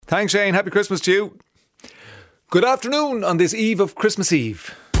Thanks, Shane. Happy Christmas to you. Good afternoon on this eve of Christmas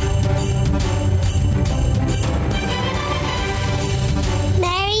Eve.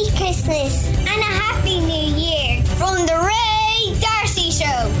 Merry Christmas and a Happy New Year from the Ray Darcy Show.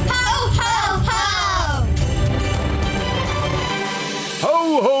 Ho, ho, ho!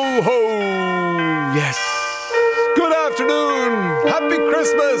 Ho, ho, ho! Yes. Good afternoon. Happy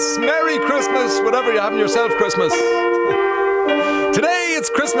Christmas. Merry Christmas. Whatever you're having yourself Christmas. Today it's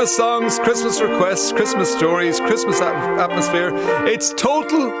Christmas songs, Christmas requests, Christmas stories, Christmas atmosphere. It's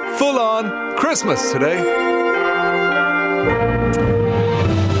total, full-on Christmas today.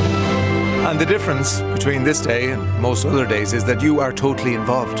 And the difference between this day and most other days is that you are totally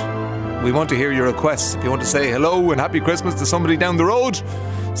involved. We want to hear your requests. If you want to say hello and Happy Christmas to somebody down the road,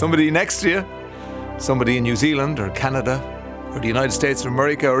 somebody next to you, somebody in New Zealand or Canada or the United States of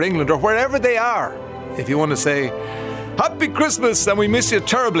America or England or wherever they are, if you want to say Happy Christmas and we miss you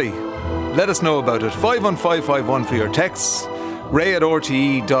terribly, let us know about it. 51551 for your texts,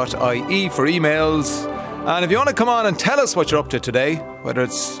 ray@rte.ie for emails. And if you want to come on and tell us what you're up to today, whether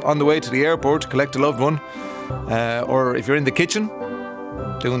it's on the way to the airport to collect a loved one, or if you're in the kitchen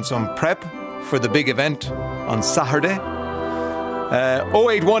doing some prep for the big event on Saturday,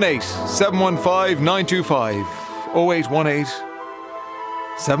 0818 715 925. 0818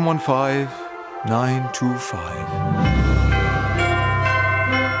 715 925.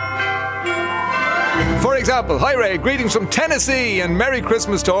 For example, hi Ray, greetings from Tennessee and Merry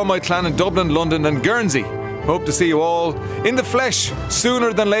Christmas to all my clan in Dublin, London and Guernsey. Hope to see you all in the flesh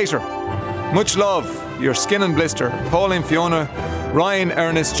sooner than later. Much love, your Skin and Blister, Pauline, Fiona, Ryan,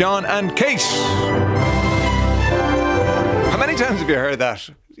 Ernest, John and Kate. How many times have you heard that?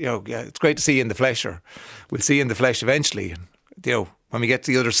 You know, yeah, it's great to see you in the flesh, or we'll see you in the flesh eventually. And, you know, when we get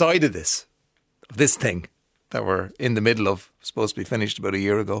to the other side of this thing that we're in the middle of, supposed to be finished about a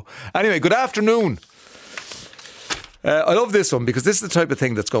year ago. Anyway, good afternoon. I love this one because this is the type of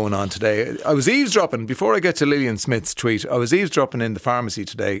thing that's going on today. I was eavesdropping, before I get to Lillian Smith's tweet, I was eavesdropping in the pharmacy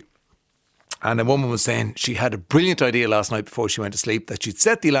today, and a woman was saying she had a brilliant idea last night before she went to sleep, that she'd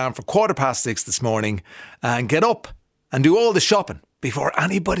set the alarm for 6:15 this morning and get up and do all the shopping before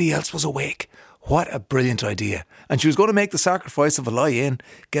anybody else was awake. What a brilliant idea. And she was going to make the sacrifice of a lie-in,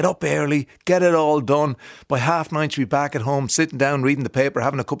 get up early, get it all done. By 9:30 she'd be back at home, sitting down, reading the paper,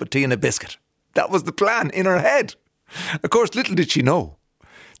 having a cup of tea and a biscuit. That was the plan in her head. Of course, little did she know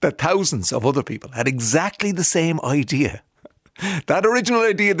that thousands of other people had exactly the same idea. That original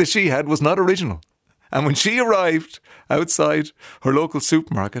idea that she had was not original. And when she arrived outside her local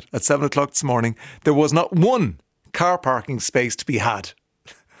supermarket at 7 o'clock this morning, there was not one car parking space to be had.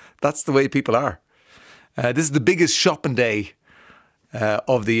 That's the way people are. This is the biggest shopping day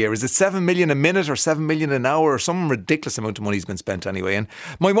of the year. Is it 7 million a minute or 7 million an hour or some ridiculous amount of money's been spent anyway? And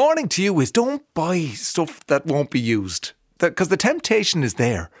my warning to you is don't buy stuff that won't be used, because the temptation is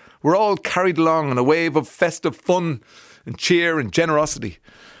there. We're all carried along on a wave of festive fun and cheer and generosity,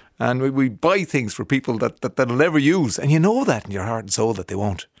 and we buy things for people that'll never use, and you know that in your heart and soul that they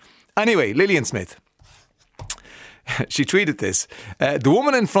won't. Anyway, Lillian Smith, she tweeted this. The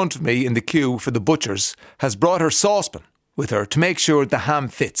woman in front of me in the queue for the butcher's has brought her saucepan with her to make sure the ham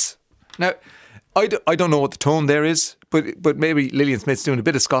fits. Now, I don't know what the tone there is, but maybe Lillian Smith's doing a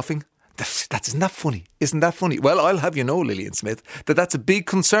bit of scoffing. Isn't that funny? Isn't that funny? Well, I'll have you know, Lillian Smith, that's a big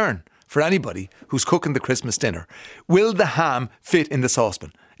concern for anybody who's cooking the Christmas dinner. Will the ham fit in the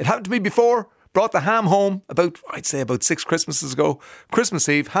saucepan? It happened to me before. Brought the ham home about 6 Christmases ago. Christmas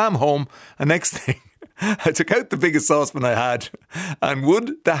Eve, ham home, and next thing, I took out the biggest saucepan I had, and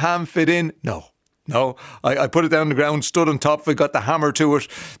would the ham fit in? No. I put it down on the ground, stood on top of it, got the hammer to it.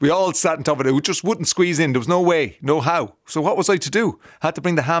 We all sat on top of it. It just wouldn't squeeze in. There was no way, no how. So what was I to do? I had to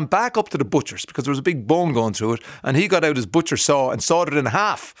bring the ham back up to the butcher's because there was a big bone going through it, and he got out his butcher saw and sawed it in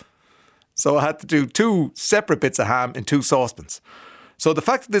half. So I had to do 2 separate bits of ham in 2 saucepans. So the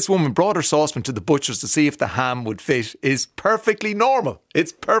fact that this woman brought her saucepan to the butcher's to see if the ham would fit is perfectly normal.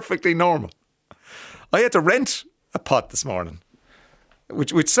 It's perfectly normal. I had to rent a pot this morning,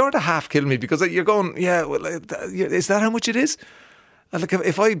 which sort of half killed me, because you're going, yeah, well, is that how much it is? Like,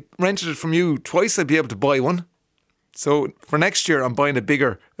 if I rented it from you twice, I'd be able to buy one. So for next year, I'm buying a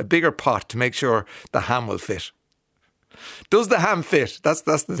bigger pot to make sure the ham will fit. Does the ham fit? That's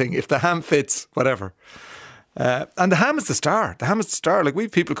the thing. If the ham fits, whatever. And the ham is the star. The ham is the star. Like, we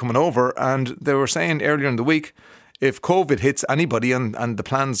have people coming over, and they were saying earlier in the week, if COVID hits anybody and the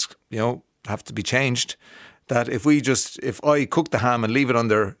plans, have to be changed, that if I cook the ham and leave it on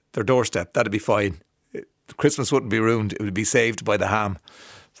their doorstep, that'd be fine. Christmas wouldn't be ruined. It would be saved by the ham.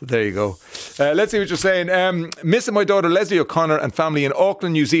 So there you go. Let's see what you're saying. Missing my daughter Leslie O'Connor and family in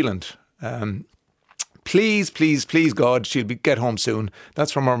Auckland, New Zealand. Please, please, please, God, she'll get home soon.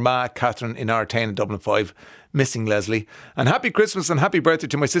 That's from our ma, Katherine, in R10 in Dublin 5. Missing Leslie. And happy Christmas and happy birthday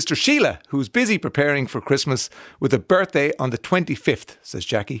to my sister Sheila, who's busy preparing for Christmas with a birthday on the 25th, says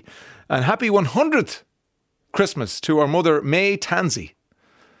Jackie. And happy 100th Christmas to our mother, May Tansey.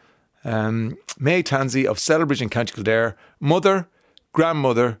 May Tansey of Celbridge in County Kildare. Mother,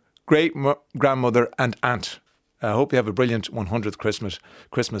 grandmother, great-grandmother and aunt. I hope you have a brilliant 100th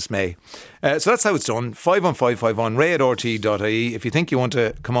Christmas May. So that's how it's done. 51551 ray@rte.ie. If you think you want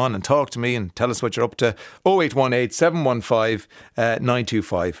to come on and talk to me and tell us what you're up to, 0818 715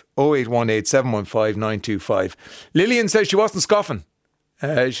 925. 0818 715 925. Lillian says she wasn't scoffing.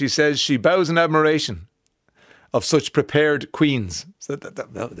 She says she bows in admiration of such prepared queens. So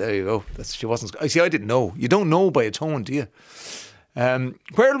there you go. She wasn't. See, I didn't know. You don't know by a tone, do you?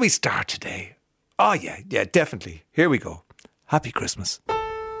 Where do we start today? Oh, yeah, definitely. Here we go. Happy Christmas.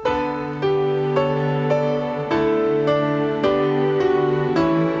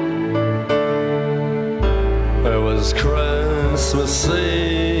 It was Christmas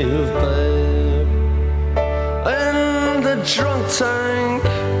Eve, babe, in the drunk tank.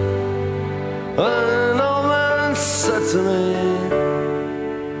 An old man said to me,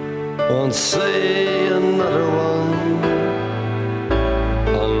 won't see another one.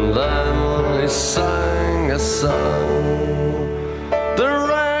 And then he sang a song, the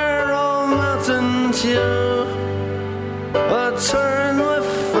rare old mountain tune. I turned my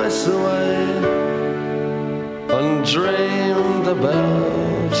face away and dreamed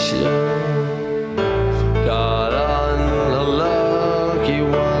about you. Got on a lucky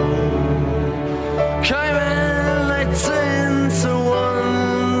one, came in late 10 to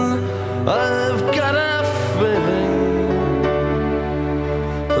 1. I've got a feeling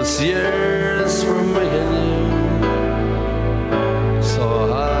this year's for me and you. So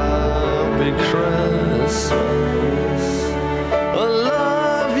happy Christmas, I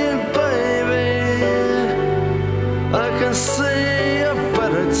love you, baby. I can see a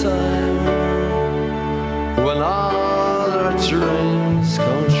better time when all our dreams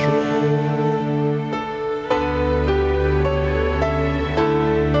come true.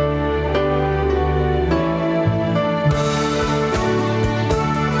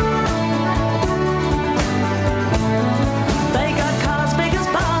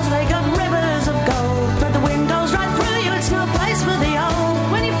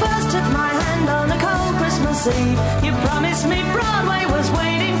 You promised me Broadway was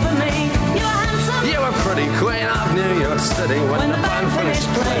waiting for me. You were handsome. You were pretty queen of New York City. When the band finished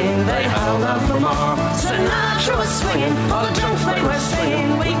playing, they held out for more. Sinatra was swinging, all the drunks they were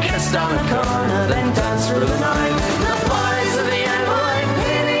singing. We kissed on the corner, then danced through the night. The boys of the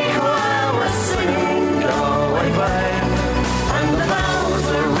NYPD choir were singing, go away, babe. And the bells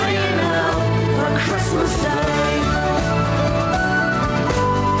were ringing out for Christmas Day.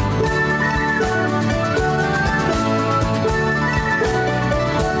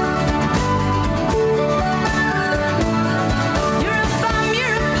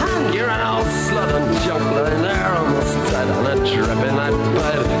 Dripping that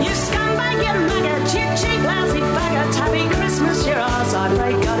bed. You scumbag, you maggot, cheap, cheap, lousy faggot. Happy Christmas, you're ours. I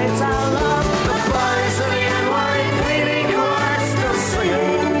pray God it's our love. The boys of the NYPD choir still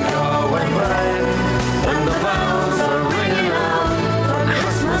singing, go away, babe. And the bells are ringing out for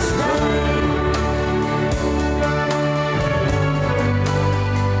Christmas Day.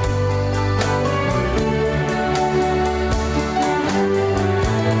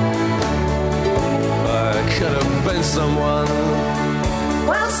 I could have been someone.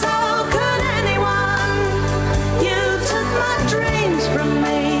 Well, so could anyone. You took my dreams from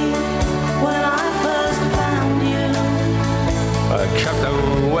me when I first found you. I kept them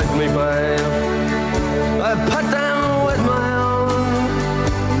with me, babe. I put them with my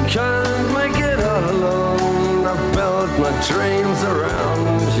own. Can't make it all alone. I built my dreams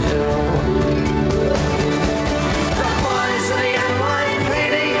around you. The boys of the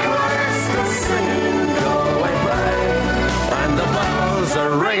NYPD choir still singing, go away, babe. And the bells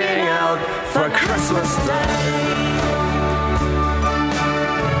are ringing out for Christmas Day.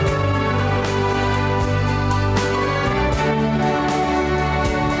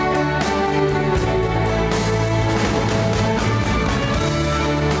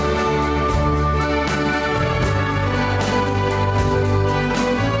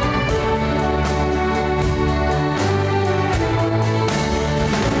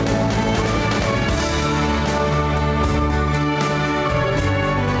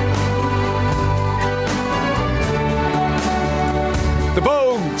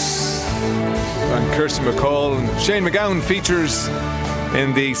 Kirsty McCall. And Shane McGowan features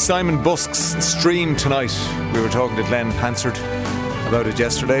in the Simon Busk's stream tonight. We were talking to Glenn Hansard about it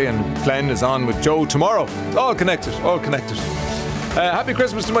yesterday, and Glenn is on with Joe tomorrow. All connected, all connected. Happy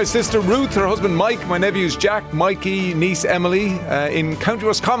Christmas to my sister Ruth, her husband Mike, my nephews Jack, Mikey, niece Emily in County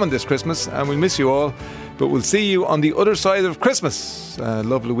Roscommon this Christmas, and we miss you all, but we'll see you on the other side of Christmas.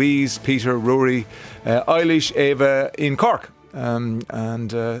 Love Louise, Peter, Rory, Eilish, Ava in Cork,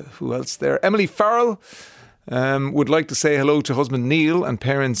 and who else there? Emily Farrell would like to say hello to husband Neil and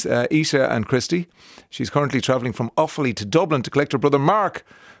parents Ita and Christy. She's currently travelling from Offaly to Dublin to collect her brother Mark,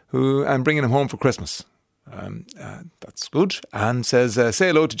 and bringing him home for Christmas. That's good. And says, say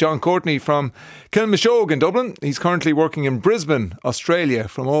hello to John Courtney from Kilmashog in Dublin. He's currently working in Brisbane, Australia,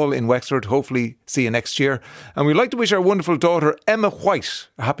 from all in Wexford. Hopefully see you next year. And we'd like to wish our wonderful daughter Emma White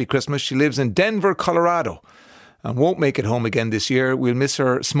a happy Christmas. She lives in Denver, Colorado, and won't make it home again this year. We'll miss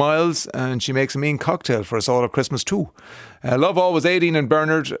her smiles, and she makes a mean cocktail for us all at Christmas too. Love always Aideen and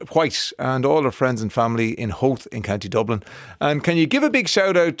Bernard White and all her friends and family in Howth in County Dublin. And can you give a big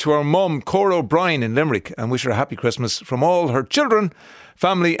shout out to our mum Cora O'Brien in Limerick and wish her a happy Christmas from all her children,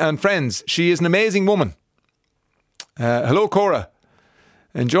 family and friends. She is an amazing woman. Hello Cora,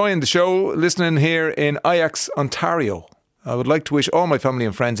 enjoying the show, listening here in Ajax, Ontario. I would like to wish all my family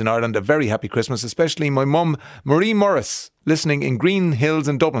and friends in Ireland a very happy Christmas, especially my mum Marie Morris, listening in Green Hills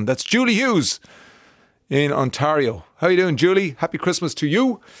in Dublin. That's Julie Hughes in Ontario. How are you doing, Julie? Happy Christmas to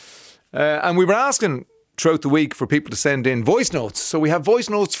you. And we were asking throughout the week for people to send in voice notes. So we have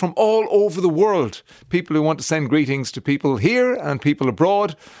voice notes from all over the world. People who want to send greetings to people here and people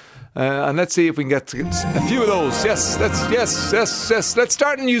abroad. And let's see if we can get a few of those. Yes. Let's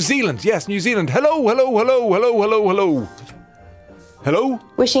start in New Zealand. Yes, New Zealand. Hello. Hello?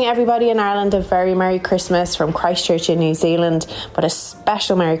 Wishing everybody in Ireland a very Merry Christmas from Christchurch in New Zealand, but a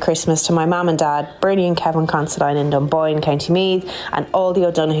special Merry Christmas to my mum and dad, Bernie and Kevin Considine in Dunboyne, County Meath, and all the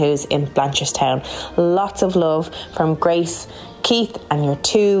O'Donohues in Blanchardstown. Lots of love from Grace, Keith and your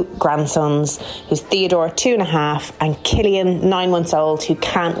 2 grandsons, who's Theodore 2.5 and Killian 9 months old, who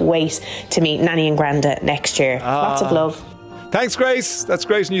can't wait to meet Nanny and Granda next year. Lots of love. Thanks, Grace. That's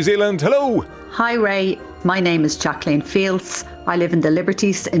Grace, New Zealand. Hello. Hi, Ray. My name is Jacqueline Fields. I live in the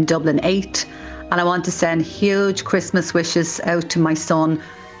Liberties in Dublin 8, and I want to send huge Christmas wishes out to my son,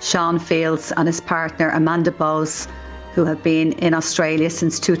 Sean Fields, and his partner, Amanda Bowes, who have been in Australia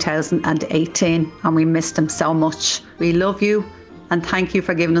since 2018, and we missed them so much. We love you, and thank you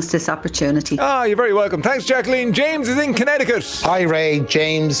for giving us this opportunity. You're very welcome. Thanks, Jacqueline. James is in Connecticut. Hi, Ray.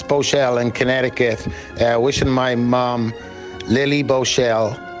 James Boshell in Connecticut. Wishing my mum, Lily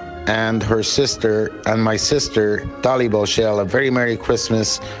Boshell, and her sister and my sister, Dolly Boshell, a very Merry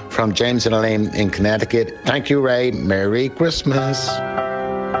Christmas from James and Elaine in Connecticut. Thank you, Ray. Merry Christmas.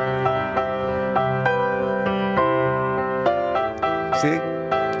 See?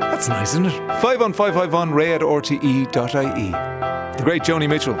 That's nice, isn't it? 51551 ray@rte.ie. The great Joni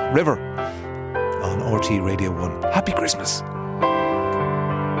Mitchell, River, on RT Radio 1. Happy Christmas.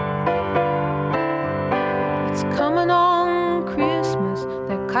 It's coming on Christmas.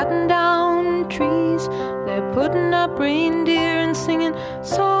 They're cutting down trees. They're putting up reindeer and singing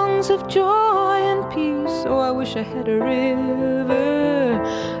songs of joy and peace. Oh, I wish I had a river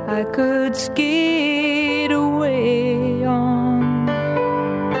I could skate away on.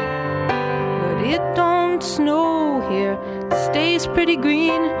 But it don't snow here. It stays pretty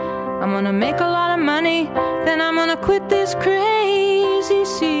green. I'm gonna make a lot of money, then I'm gonna quit this crazy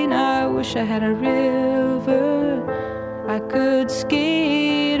scene. I wish I had a river I could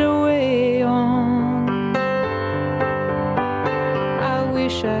skate away on. I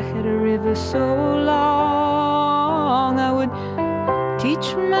wish I had a river so long I would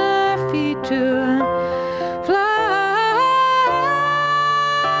teach my feet to fly.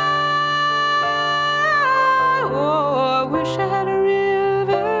 Oh, I wish I had a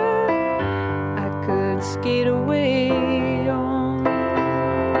river I could skate away on.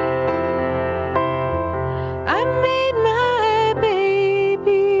 I made my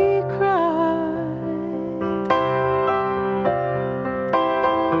baby cry.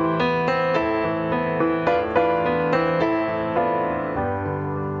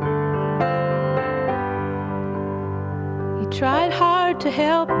 He tried hard to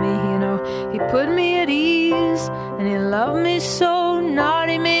help me, you know. He put me at ease, and he loved me so. Not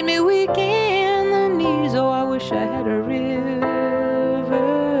he made me weak in the knees. Oh, I wish I had a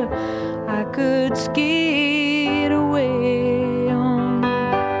river I could skate away on.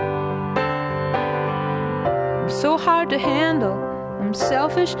 I'm so hard to handle. I'm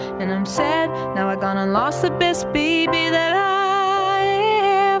selfish and I'm sad. Now I gone and lost the best baby that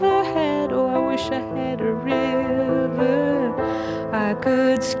I ever had. Oh, I wish I had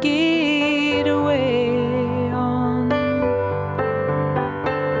skate away on.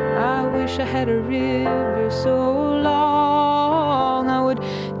 I wish I had a river so long I would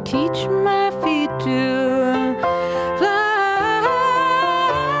teach my feet to fly.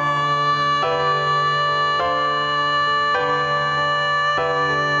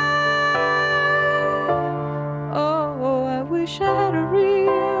 Oh, I wish I had a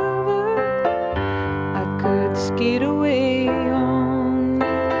river I could skate away on.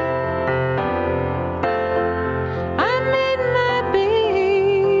 I made my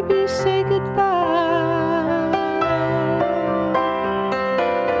baby say goodbye.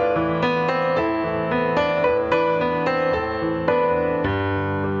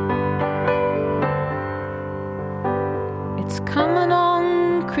 It's coming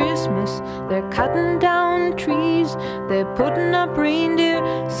on Christmas. They're cutting down trees. They're putting up reindeer,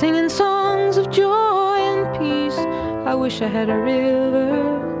 singing songs of joy and peace. I wish I had a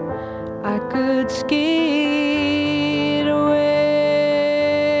river I could skate away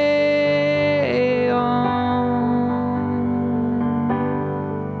on.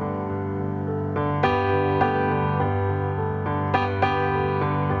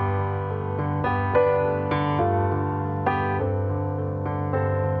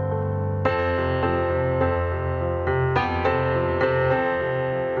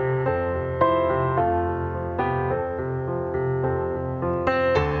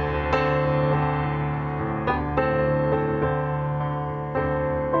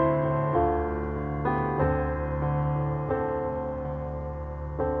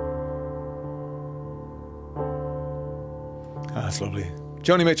 That's lovely.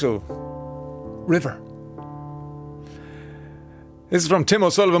 Joni Mitchell, River. This is from Tim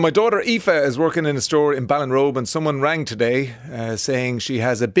O'Sullivan. My daughter Aoife is working in a store in Ballinrobe and someone rang today saying she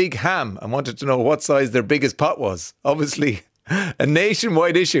has a big ham and wanted to know what size their biggest pot was. Obviously a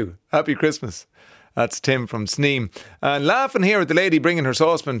nationwide issue. Happy Christmas. That's Tim from Sneem. And laughing here at the lady bringing her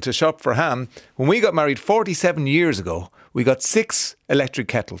saucepan to shop for ham. When we got married 47 years ago, we got 6 electric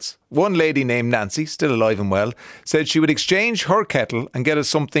kettles. One lady named Nancy, still alive and well, said she would exchange her kettle and get us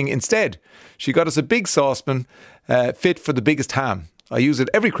something instead. She got us a big saucepan fit for the biggest ham. I use it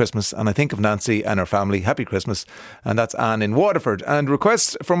every Christmas and I think of Nancy and her family. Happy Christmas. And that's Anne in Waterford. And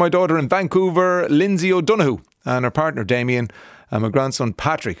requests for my daughter in Vancouver, Lindsay O'Donoghue, and her partner Damien, and my grandson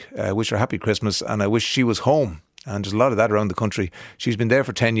Patrick. Wish her happy Christmas and I wish she was home. And there's a lot of that around the country. She's been there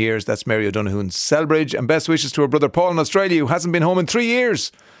for 10 years. That's Mary O'Donoghue in Selbridge. And best wishes to her brother Paul in Australia, who hasn't been home in 3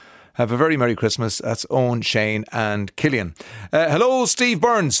 years. Have a very Merry Christmas. That's Owen, Shane and Killian. Hello, Steve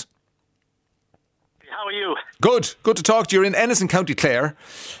Burns. How are you? Good. Good to talk to you. You're in Ennis in County Clare.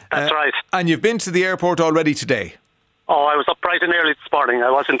 That's right. And you've been to the airport already today. Oh, I was up bright and early this morning. I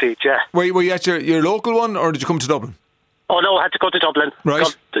was indeed, yeah. Were you at your local one or did you come to Dublin? Oh, no, I had to go to Dublin.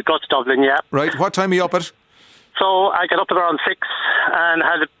 Right. Go to Dublin, yeah. Right. What time are you up at? So I got up at around 6 and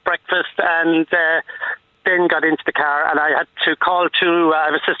had breakfast and then got into the car and I had to call to, I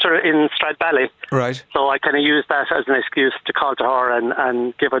have a sister in Stradbally. Right. So I kind of used that as an excuse to call to her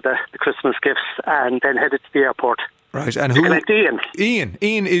and give her the Christmas gifts and then headed to the airport. Right. And to who? collect Ian.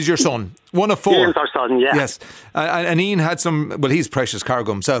 Ian is your son. One of 4. Ian's our son, yeah. Yes. And Ian had some, well, he's precious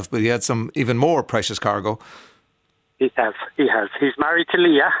cargo himself, but he had some even more precious cargo. He has. He's married to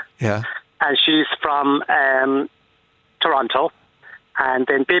Leah. Yeah. And she's from Toronto. And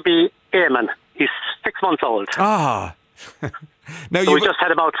then baby Eamon, he's 6 months old. Ah. Now so we just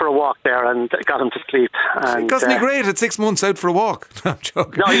had him out for a walk there and got him to sleep. And, doesn't he great at 6 months out for a walk? I'm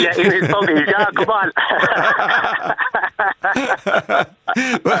joking. No, yeah, in his buggies. Yeah, come on.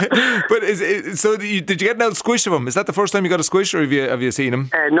 but so did you get an old squish of him? Is that the first time you got a squish, or have you seen him?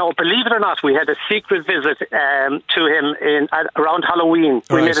 No, believe it or not, we had a secret visit to him around Halloween.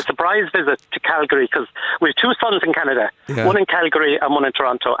 Right. We made a surprise visit to Calgary because we have 2 sons in Canada, one in Calgary and one in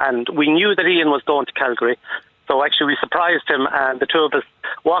Toronto, and we knew that Ian was going to Calgary. So actually we surprised him and the 2 of us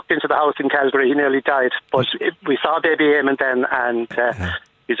walked into the house in Calgary. He nearly died. But we saw baby Eamon then and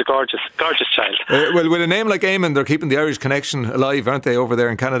he's a gorgeous, gorgeous child. Well, with a name like Eamon, they're keeping the Irish connection alive, aren't they, over there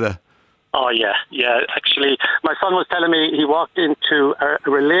in Canada? Oh, yeah. Actually, my son was telling me he walked into a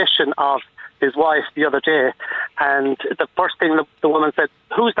relation of his wife the other day and the first thing the woman said,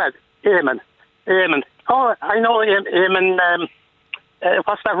 "Who's that?" Eamon. Oh, I know Eamon...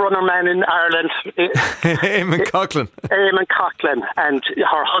 what's that runner man in Ireland? Eamon Coughlin. Eamon Coughlin. And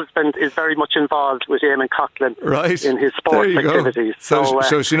her husband is very much involved with Eamon Coughlin in his sports activities.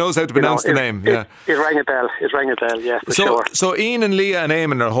 So she knows how to pronounce the name. Yeah. It rang a bell, yeah, for sure. So Ian and Leah and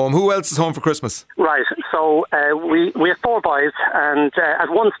Eamon are home. Who else is home for Christmas? Right. So we have 4 boys and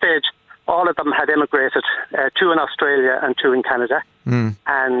at one stage all of them had emigrated, 2 in Australia and 2 in Canada.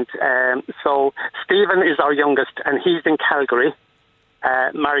 And so Stephen is our youngest, and he's in Calgary,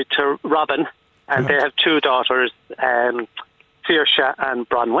 married to Robin, and they have 2 daughters, Saoirse and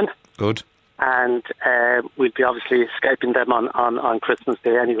Bronwyn. Good. And we'll be obviously Skyping them on Christmas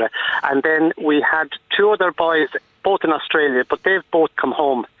Day anyway. And then we had 2 other boys, both in Australia, but they've both come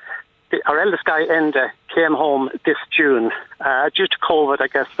home. Our eldest guy, Enda, came home this June due to COVID, I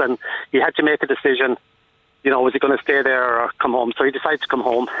guess, and he had to make a decision, was he going to stay there or come home? So he decided to come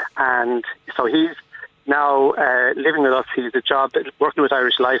home, and so he's now living with us. He's a job working with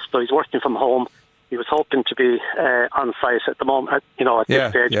Irish Life, so he's working from home. He was hoping to be on site at the moment, at this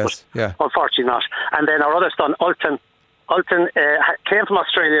stage, but unfortunately not. And then our other son, Ultan came from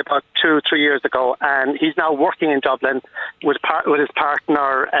Australia about 2-3 years ago, and he's now working in Dublin with his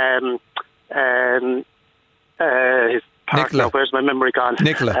partner. Nicola. Where's my memory gone?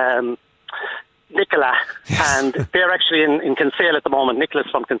 Nicola. Nicola, and they're actually in Kinsale at the moment. Nicola's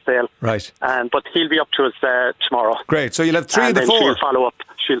from Kinsale, right? But he'll be up to us tomorrow. Great. So you'll have 3 of the 4.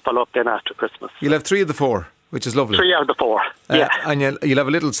 She'll follow up then after Christmas. You'll have 3 of the 4, which is lovely. 3 out of the 4. Yeah, and you'll have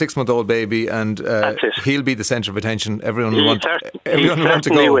a little 6-month-old baby, and he'll be the centre of attention. Everyone will want to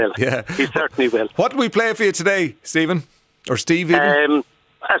go. Will. Yeah, he certainly will. What do we play for you today, Stephen or Steve? Even?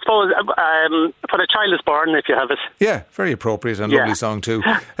 I suppose "For a Child Is Born," if you have it. Yeah, very appropriate and lovely song too.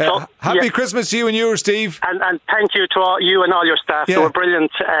 Happy Christmas to you and yours, Steve. And thank you to all, you and all your staff. They were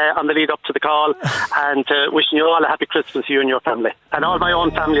brilliant on the lead up to the call, and wishing you all a happy Christmas, you and your family. And all my own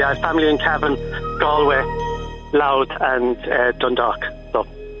family. I have family in Cavan, Galway, Louth and Dundalk. So,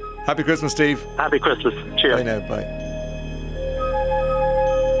 happy Christmas, Steve. Happy Christmas. Cheers. Bye now. Bye.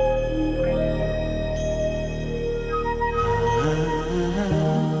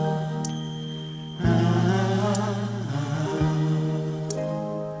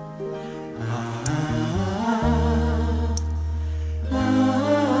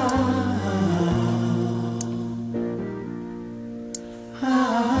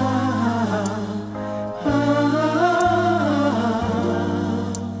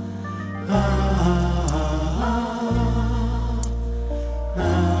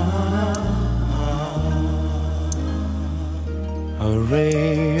 A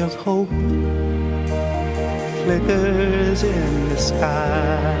ray of hope flickers in the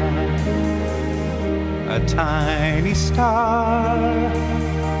sky. A tiny star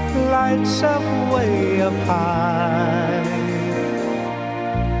lights up way up high.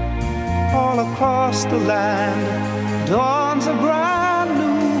 All across the land dawns a brand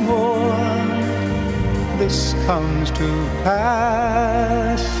new morn. This comes to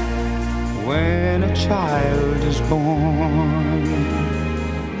pass when a child is born.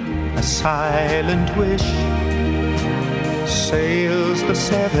 A silent wish sails the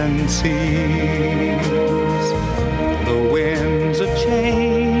 7 seas. The winds of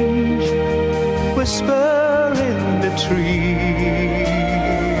change whisper in the trees,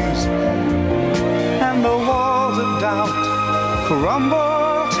 and the walls of doubt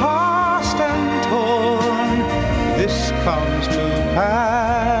crumble, tossed and torn. This comes to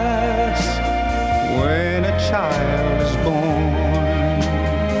pass when a child is born.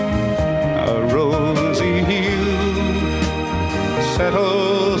 A rosy hue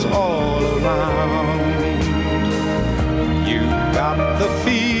settles all around. You got the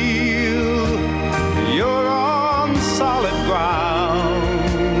feel you're on solid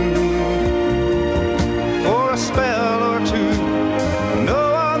ground. For a spell or two, no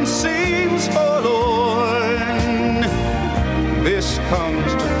one seems forlorn. This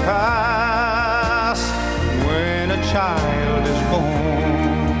comes to pass when a child is born.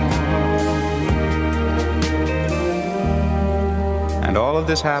 And all of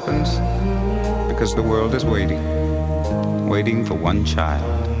this happens because the world is waiting for one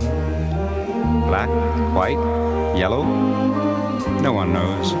child. Black, white, yellow, no one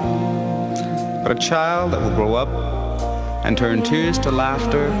knows. But a child that will grow up and turn tears to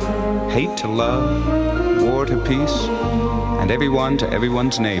laughter, hate to love, war to peace, and everyone to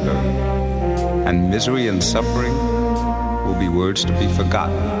everyone's neighbor. And misery and suffering will be words to be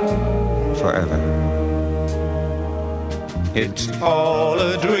forgotten forever. It's all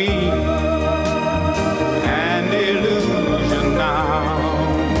a dream and illusion now.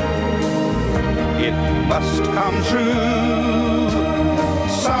 It must come true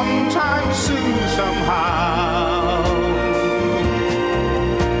sometime soon, somehow.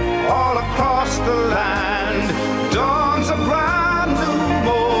 All across the land dawns a brand new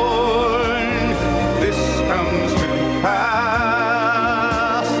morn. This comes to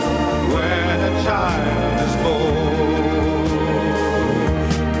pass when a child is born.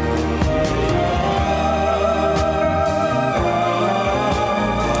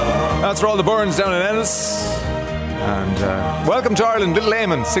 That's for all the Burns down in Ennis. And welcome to Ireland, little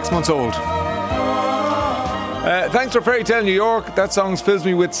Eamon, 6 months old. Thanks for Fairy Tale New York. That song fills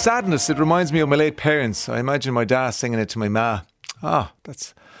me with sadness. It reminds me of my late parents. I imagine my dad singing it to my ma.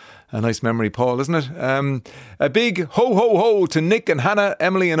 That's a nice memory, Paul, isn't it? A big ho ho ho to Nick and Hannah,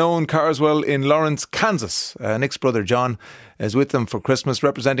 Emily and Owen Carswell in Lawrence, Kansas. Nick's brother John is with them for Christmas,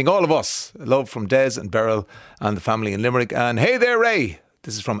 representing all of us. Love from Des and Beryl and the family in Limerick. And hey there, Ray.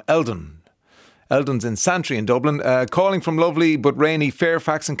 This is from Eldon. Eldon's in Santry in Dublin, calling from lovely but rainy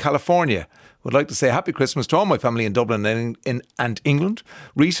Fairfax in California. Would like to say happy Christmas to all my family in Dublin and England.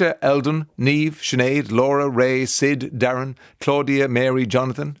 Rita, Eldon, Niamh, Sinead, Laura, Ray, Sid, Darren, Claudia, Mary,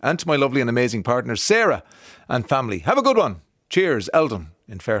 Jonathan, and to my lovely and amazing partner Sarah and family. Have a good one. Cheers, Eldon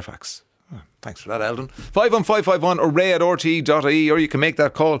in Fairfax. Thanks for that, Eldon. 51551 or ray@rte.ie, or you can make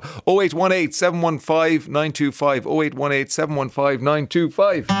that call 0818 715 925 0818 715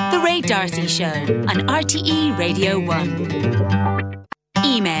 925. The Ray D'Arcy Show on RTE Radio 1.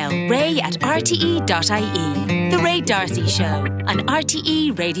 Email ray@rte.ie. The Ray D'Arcy Show on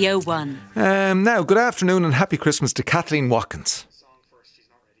RTE Radio 1. Now, good afternoon and happy Christmas to Katherine Watkins.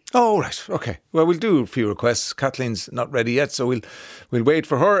 Oh, right. Okay. Well, we'll do a few requests. Kathleen's not ready yet, so we'll wait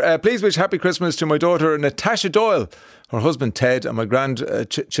for her. Please wish happy Christmas to my daughter Natasha Doyle, her husband Ted, and my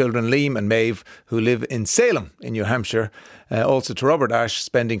grandchildren Liam and Maeve, who live in Salem in New Hampshire. Also to Robert Ash,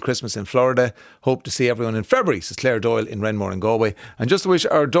 spending Christmas in Florida. Hope to see everyone in February, says Claire Doyle in Renmore and Galway. And just to wish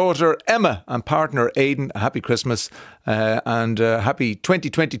our daughter Emma and partner Aidan a happy Christmas and happy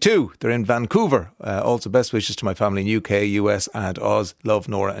 2022. They're in Vancouver. Also best wishes to my family in UK, US and Oz. Love,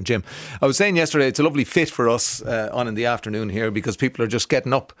 Nora and Jim. I was saying yesterday it's a lovely fit for us on in the afternoon here because people are just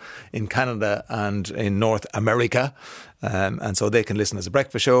getting up in Canada and in North America. And so they can listen as a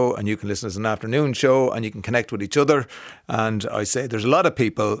breakfast show and you can listen as an afternoon show and you can connect with each other. And I say there's a lot of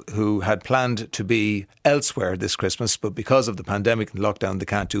people who had planned to be elsewhere this Christmas, but because of the pandemic and lockdown, they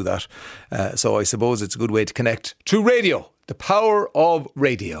can't do that. So I suppose it's a good way to connect to radio. The power of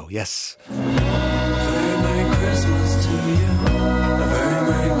radio, yes.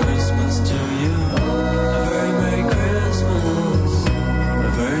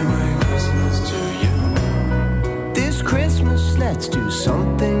 Let's do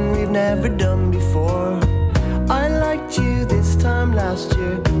something we've never done before. I liked you this time last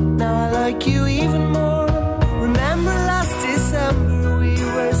year. Now I like you even more. Remember last December we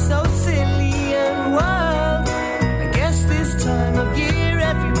were so silly and wild. I guess this time of year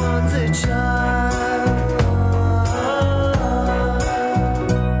everyone's a child.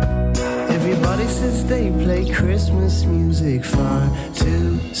 Everybody says they play Christmas music far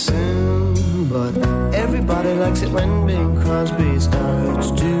too soon, but everybody likes it when Bing Crosby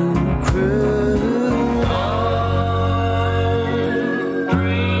starts to croon.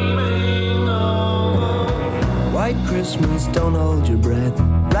 White Christmas, don't hold your breath.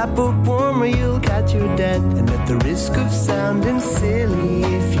 Wrap up warm or you'll catch your death. And at the risk of sounding silly,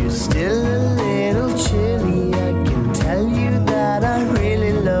 if you're still a little chilly, I can tell you that I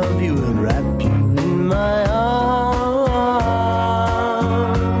really love you and wrap you in my arms.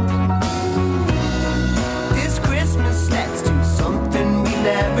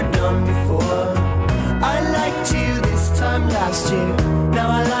 Last year, now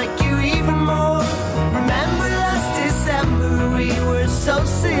I like you even more. Remember last December we were so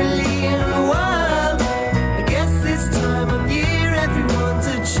silly and wild. I guess this time of year everyone's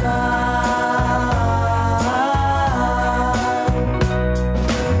a child.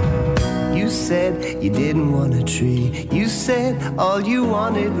 You said you didn't want a tree. You said all you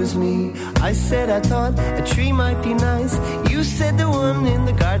wanted was me. I said I thought a tree might be nice. You said the one in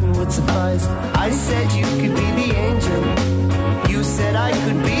the garden would suffice. I said you could be the angel. You said I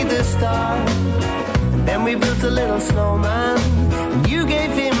could be the star. And then we built a little snowman, and you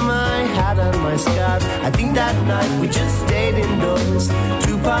gave him my hat and my scarf. I think that night we just stayed indoors,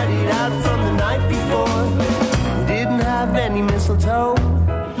 two partied out from the night before. We didn't have any mistletoe.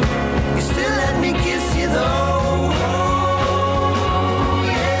 You still let me kiss you though. Oh,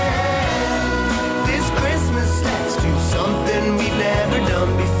 yeah. This Christmas let's do something we've never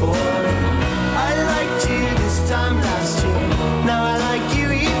done before. I liked you this time last year. Now I like you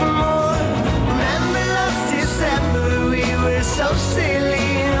even more. Remember last December we were so silly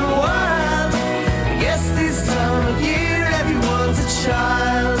and wild. I guess this time of year everyone's a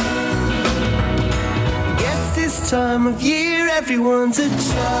child. I guess this time of year everyone's a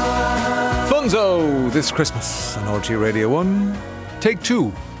child. Funzo this Christmas on RTE Radio 1. Take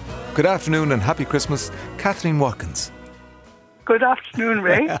 2. Good afternoon and happy Christmas, Katherine Watkins. Good afternoon,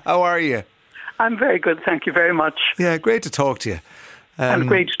 Ray. How are you? I'm very good, thank you very much. Yeah, great to talk to you. And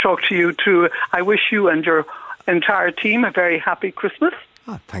great to talk to you too. I wish you and your entire team a very happy Christmas.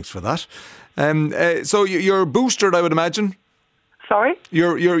 Thanks for that. So you're boosted, I would imagine. Sorry?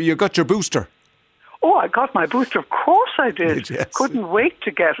 You got your booster. Oh, I got my booster. Of course I did. Yes. Couldn't wait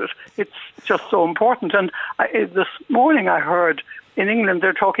to get it. It's just so important. And this morning I heard in England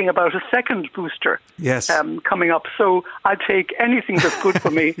they're talking about a second booster coming up. So I take anything that's good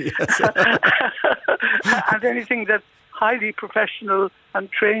for me and anything that highly professional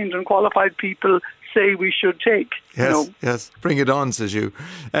and trained and qualified people say we should take. Yes. Bring it on, says you.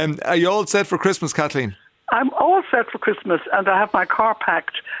 Are you all set for Christmas, Kathleen? I'm all set for Christmas, and I have my car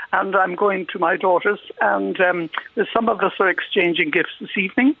packed, and I'm going to my daughter's, and some of us are exchanging gifts this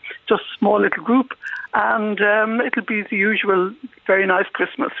evening, just a small little group, and it'll be the usual very nice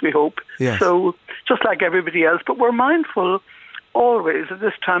Christmas, we hope. Yes. So, just like everybody else, but we're mindful always at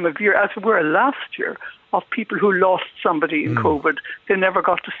this time of year, as we were last year, of people who lost somebody in COVID. They never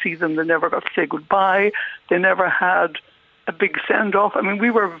got to see them, they never got to say goodbye, they never had a big send-off. I mean,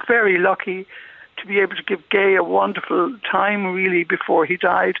 we were very lucky to be able to give Gay a wonderful time, really, before he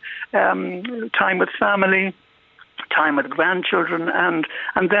died. Time with family, time with grandchildren, and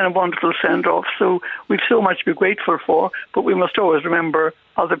then a wonderful send-off. So we've so much to be grateful for, but we must always remember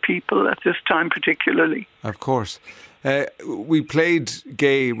other people at this time particularly. Of course. We played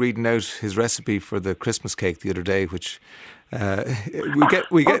Gay reading out his recipe for the Christmas cake the other day, which we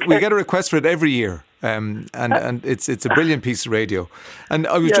get a request for it every year. And it's a brilliant piece of radio. And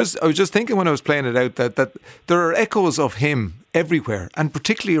I was just thinking when I was playing it out that there are echoes of him everywhere, and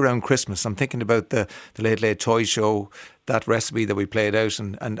particularly around Christmas. I'm thinking about the Late Late Toy Show, that recipe that we played out,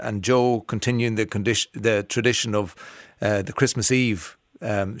 and Joe continuing the tradition of the Christmas Eve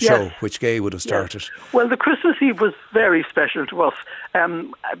show, which Gay would have started. Yes. Well, the Christmas Eve was very special to us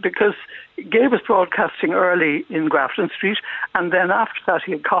because Gay was broadcasting early in Grafton Street, and then after that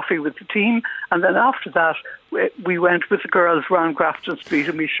he had coffee with the team, and then after that we went with the girls around Grafton Street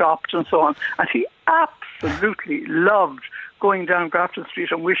and we shopped and so on, and he absolutely loved going down Grafton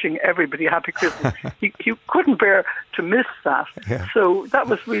Street and wishing everybody a happy Christmas. he couldn't bear to miss that. Yeah. So that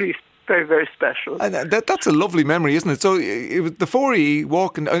was really very, very special. And that's a lovely memory, isn't it? So it was the 4E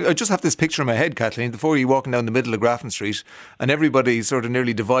walking, I just have this picture in my head, Kathleen, the 4E walking down the middle of Grafton Street and everybody sort of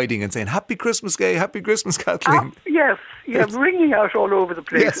nearly dividing and saying, Happy Christmas, Gay, Happy Christmas, Kathleen. Yes, ringing out all over the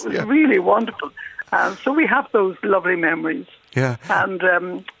place. Yes, it was really wonderful. So we have those lovely memories. Yeah.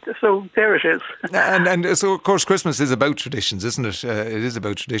 And so there it is. and so, of course, Christmas is about traditions, isn't it? It is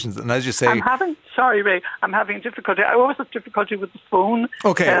about traditions. And as you say... Sorry, Ray, I'm having difficulty. I always have difficulty with the phone.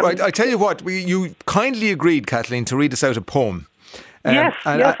 Okay, right. I tell you what, you kindly agreed, Kathleen, to read us out a poem. Yes,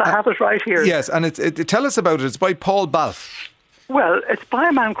 I have it right here. Yes, and tell us about it. It's by Paul Balfe. Well, it's by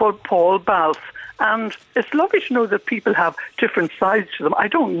a man called Paul Balfe. And it's lovely to know that people have different sides to them. I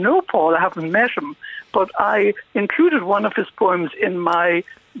don't know Paul, I haven't met him, but I included one of his poems in my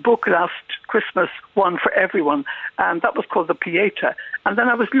book last Christmas, One for Everyone, and that was called The Pieta. And then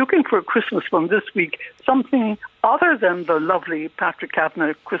I was looking for a Christmas one this week, something other than the lovely Patrick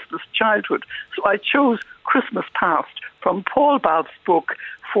Kavanagh Christmas Childhood. So I chose Christmas Past from Paul Balfe's book,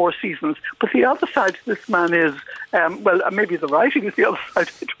 Four Seasons. But the other side to this man is, maybe the writing is the other side,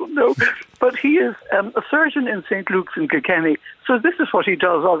 I don't know. But he is a surgeon in St. Luke's in Kilkenny. So this is what he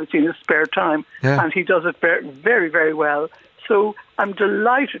does, obviously, in his spare time. Yeah. And he does it very, very, very well. So I'm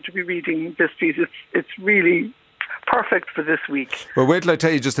delighted to be reading this piece. It's really perfect for this week. Well, wait till I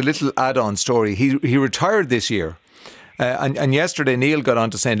tell you just a little add-on story. He retired this year. And yesterday Neil got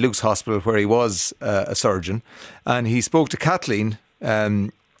on to St. Luke's Hospital where he was a surgeon, and he spoke to Kathleen,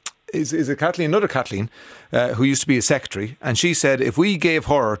 is it Kathleen? Another Kathleen, who used to be a secretary, and she said if we gave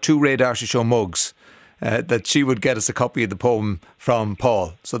her 2 Ray Darcy Show mugs, that she would get us a copy of the poem from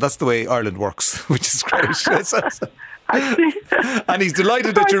Paul. So that's the way Ireland works, which is great. And he's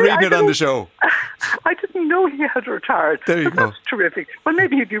delighted that you're reading it on the show. I didn't know he had retired. There you go. That's terrific. Well,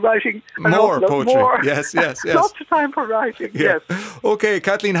 maybe he'd be writing more poetry. More. Yes. Lots of time for writing. Yeah. Yes. Okay,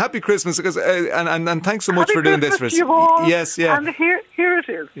 Kathleen. Happy Christmas, because and thanks so much for doing this for us. Yes, yeah. And here it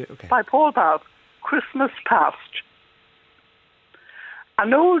is, by Paul Balfe, Christmas Past.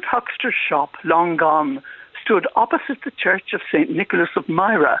 An old huckster's shop, long gone, stood opposite the church of St. Nicholas of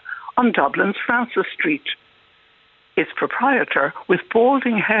Myra on Dublin's Francis Street. Its proprietor, with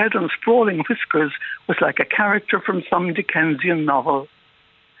balding head and sprawling whiskers, was like a character from some Dickensian novel.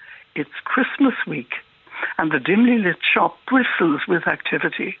 It's Christmas week, and the dimly lit shop bristles with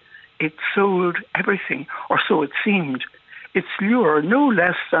activity. It sold everything, or so it seemed. Its lure no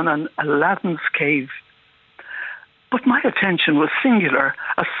less than an Aladdin's cave. But my attention was singular,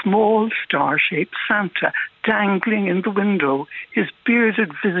 a small star-shaped Santa dangling in the window, his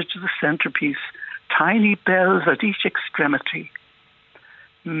bearded visage the centrepiece, tiny bells at each extremity.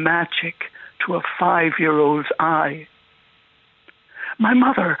 Magic to a 5-year-old's eye. My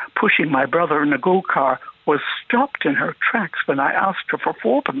mother, pushing my brother in a go-car, was stopped in her tracks when I asked her for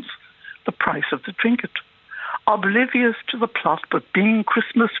 4pence, the price of the trinket. Oblivious to the plot, but being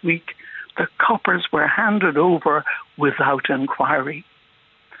Christmas week, the coppers were handed over without inquiry.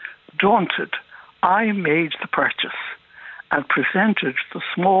 Daunted, I made the purchase and presented the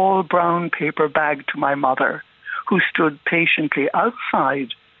small brown paper bag to my mother, who stood patiently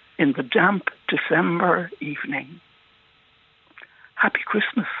outside in the damp December evening. "Happy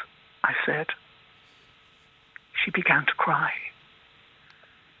Christmas," I said. She began to cry.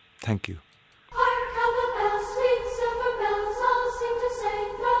 Thank you. Hark how the bells, sweet silver bells, all seem to say,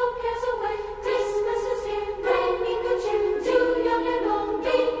 throw cares away. Christmas is here, bringing good cheer to young and old,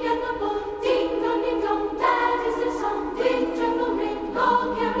 big and the bold. Ding dong, that is their song. With joyful ring,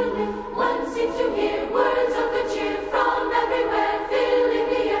 all caroling. One seems to hear words of good cheer from everywhere, filling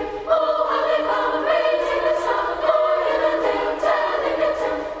the air. Oh, how they call, raising the sound, o'er hill and dale, telling their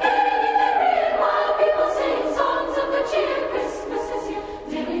tale, gaining their rear, while people sing songs of good cheer. Christmas is here,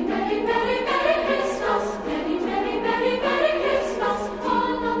 merry, merry, merry, merry Christmas, merry, merry, merry, merry Christmas.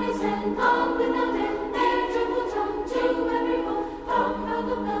 On they send, on without end, their joyful tone to every home. Hark how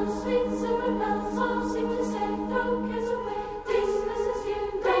the bells, sweet silver bells, all seem to say, throw cares away. Christmas is here,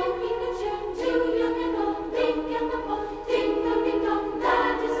 bringing good cheer to young and old, big and the bold. Ding dong,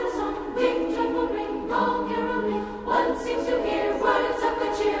 that is the song. With joyful ring, all caroling. One seems to hear words of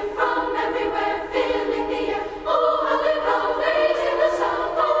good cheer from everywhere, filling the air. Oh, how they call, raising the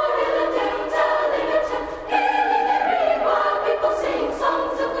sound, o'er hill and dale, telling their tale, gaining their rear, while people sing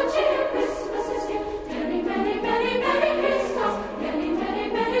songs of good cheer. Christmas is here, merry, merry, merry, merry Christmas, merry, merry,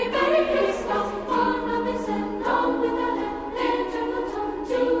 merry, merry Christmas. On they send, on without end, their joyful tone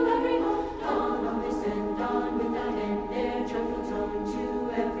to every home. On they send, on without end, their joyful tone to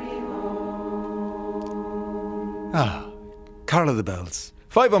every home. Carol of the Bells.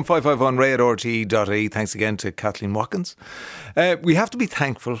 51551 ray@rte.ie. Thanks again to Katherine Watkins. We have to be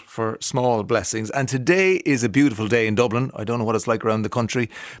thankful for small blessings, and today is a beautiful day in Dublin. I don't know what it's like around the country,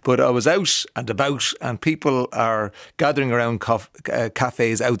 but I was out and about, and people are gathering around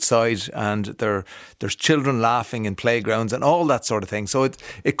cafes outside, and there's children laughing in playgrounds and all that sort of thing. So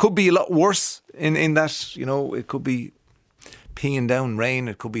it could be a lot worse in that, you know, it could be peeing down rain,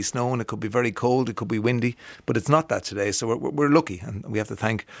 it could be snowing, it could be very cold, it could be windy, but it's not that today, so we're lucky, and we have to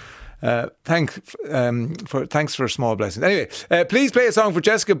thanks for small blessings. Anyway, please play a song for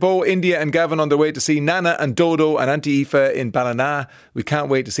Jessica, Bo, India and Gavin on their way to see Nana and Dodo and Auntie Aoife in Ballina. We can't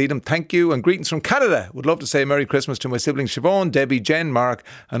wait to see them. Thank you, and greetings from Canada. Would love to say Merry Christmas to my siblings Siobhan, Debbie, Jen, Mark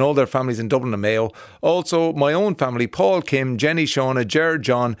and all their families in Dublin and Mayo. Also my own family, Paul, Kim, Jenny, Shauna, Jared,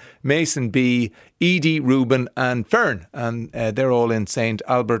 John, Mason B, Edie, Ruben and Fern, and they're all in St.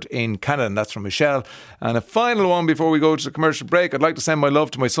 Albert in Canada, and that's from Michelle. And a final one before we go to the commercial break. I'd like to send my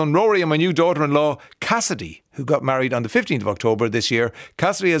love to my son Rory and my new daughter-in-law Cassidy, who got married on the 15th of October this year.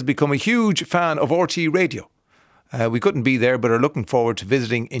 Cassidy has become a huge fan of RTE Radio. We couldn't be there, but are looking forward to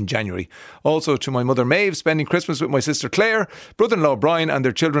visiting in January. Also to my mother Maeve, spending Christmas with my sister Claire, brother-in-law Brian and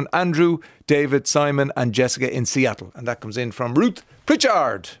their children Andrew, David, Simon and Jessica in Seattle. And that comes in from Ruth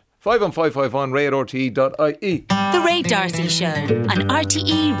Pritchard. 51551 ray@rte.ie. The Ray D'Arcy Show on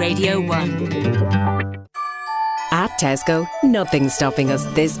RTE Radio 1. At Tesco, nothing's stopping us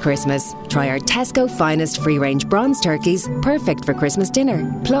this Christmas. Try our Tesco finest free-range bronze turkeys, perfect for Christmas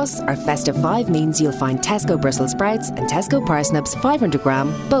dinner. Plus, our festive 5 means you'll find Tesco Brussels sprouts and Tesco parsnips 500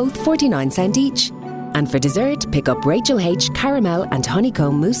 gram, both 49 cents each. And for dessert, pick up Rachel H caramel and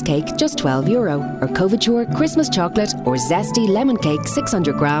honeycomb mousse cake, just €12, or Couverture Christmas chocolate or zesty lemon cake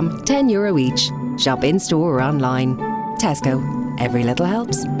 600 gram, €10 each. Shop in store or online. Tesco, every little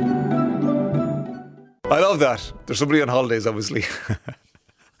helps. I love that. There's somebody on holidays, obviously.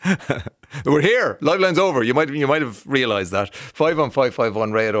 We're here. Live line's over. You might have realised that.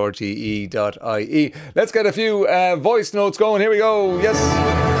 51551 ray@rte.ie. Let's get a few voice notes going. Here we go. Yes.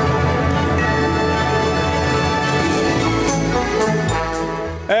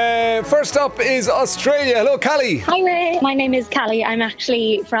 First up is Australia. Hello, Callie. Hi, Ray. My name is Callie. I'm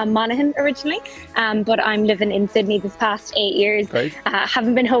actually from Monaghan originally, but I'm living in Sydney this past 8 years. Great.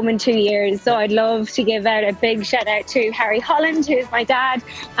 Haven't been home in 2 years, so I'd love to give out a big shout out to Harry Holland, who is my dad,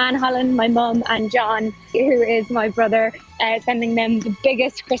 Anne Holland, my mum, and John, who is my brother, sending them the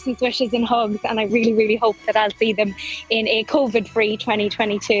biggest Christmas wishes and hugs, and I really, really hope that I'll see them in a COVID-free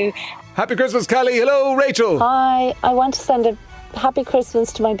 2022. Happy Christmas, Callie. Hello, Rachel. Hi, I want to send a happy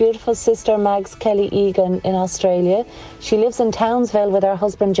Christmas to my beautiful sister Mags Kelly Egan in Australia. She lives in Townsville with her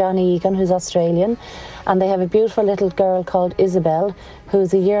husband Johnny Egan, who's Australian, and they have a beautiful little girl called Isabel,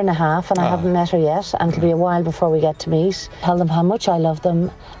 who's 1.5 years, and I haven't met her yet, and it'll be a while before we get to meet. Tell them how much I love them,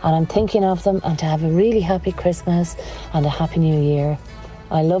 and I'm thinking of them, and to have a really happy Christmas and a happy New Year.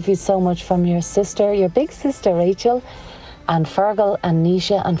 I love you so much from your sister, your big sister Rachel, and Fergal and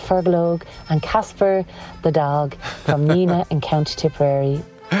Nisha and Fergalog and Casper the dog from Nina in County Tipperary.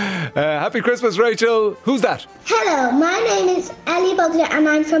 Happy Christmas, Rachel. Who's that? Hello, my name is Ellie Bugler and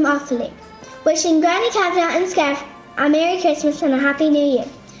I'm from Offaly. Wishing Granny Kavanagh and Scarf a Merry Christmas and a Happy New Year.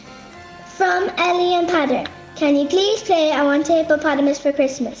 From Ellie and Padder, can you please play I Want a Hippopotamus for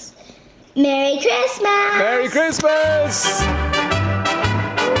Christmas? Merry Christmas! Merry Christmas!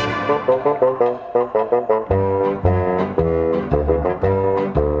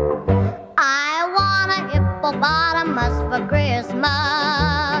 Hippopotamus for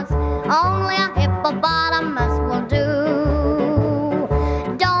Christmas. Only a hippopotamus will do.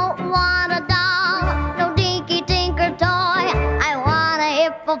 Don't want a doll, no dinky tinker toy. I want a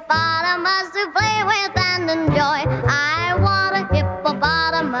hippopotamus to play with and enjoy. I want a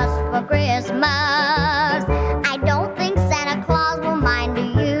hippopotamus for Christmas. I don't think Santa Claus will mind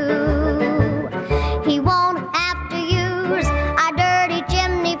you. He won't have to use a dirty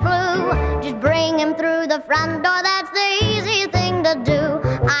chimney flue. Just bring him through the front door, that's the easy thing to do.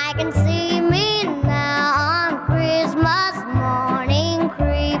 I can see me now on Christmas morning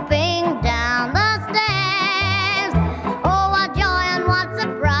creeping down the stairs. Oh, what joy and what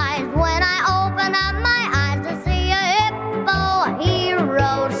surprise when I open up my eyes to see a hippo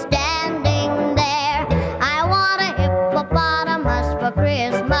hero standing there. I want a hippopotamus for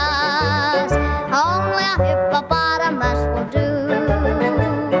Christmas. Only a hippopotamus will do.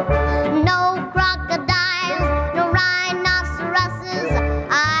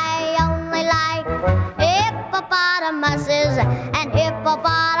 And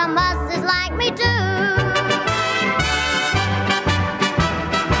hippopotamuses like me too.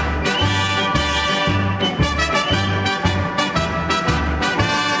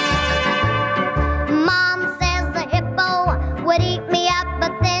 Mom says the hippo would eat me up,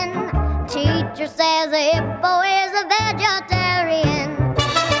 but then teacher says a hippo is a vegetarian.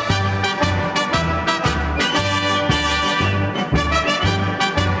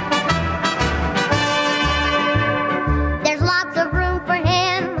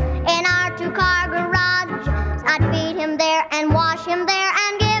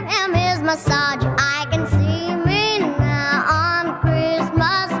 Massage. I can see me now on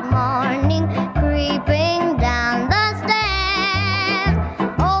Christmas morning creeping down the stairs.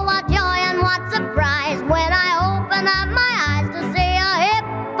 Oh, what joy and what surprise when I open up my eyes to see a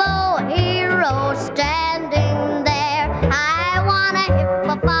hippo hero standing there. I want a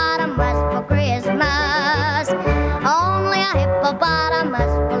hippopotamus for Christmas. Only a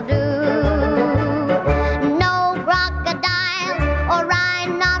hippopotamus will do. No crocodiles or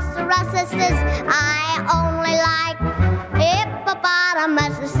rhinoceroses. I only like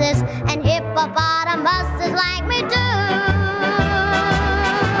hippopotamuses, and hippopotamuses like me too.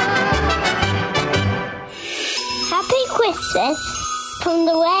 Happy Christmas from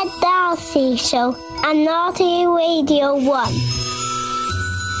the Red Darcy Show and Naughty Radio 1.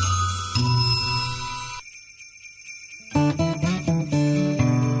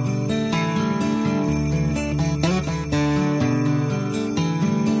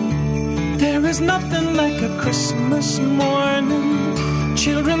 There's nothing like a Christmas morning,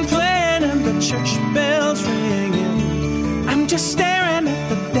 children playing and the church bells ringing. I'm just staring at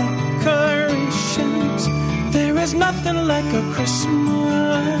the decorations. There is nothing like a Christmas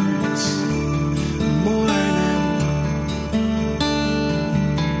morning.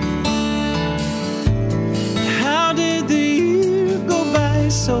 How did the year go by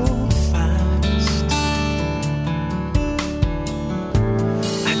so fast?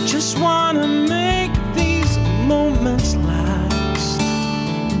 I just wanna make these moments last.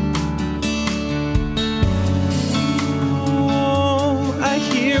 Oh, I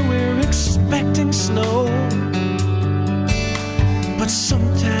hear we're expecting snow, but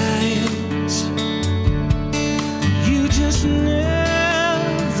sometimes you just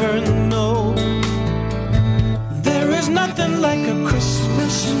never know.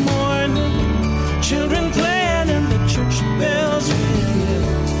 Christmas morning, children playing and the church bells ringing.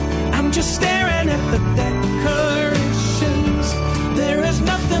 I'm just staring at the decorations. There is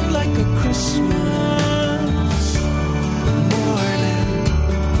nothing like a Christmas morning.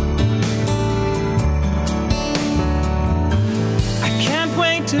 I can't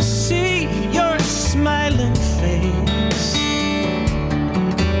wait to see your smiling face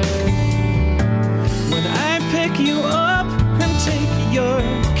when I pick you up and take your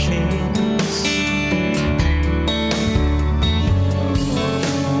case.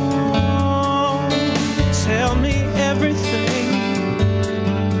 Oh, tell me everything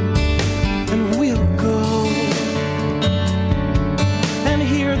and we'll go and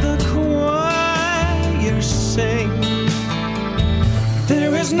hear the choir sing.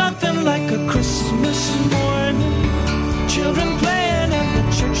 There is nothing like a Christmas morning, children playing and the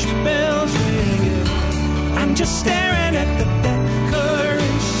church bells ringing. I'm just staring at the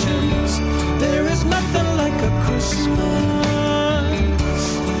decorations. There is nothing like a Christmas morning.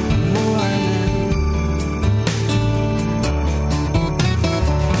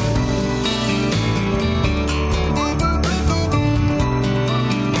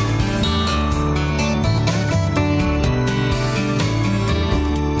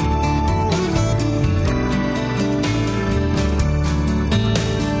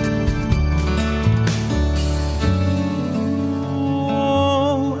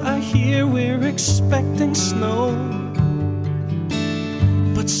 Expecting snow,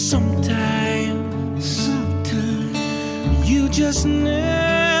 but sometimes you just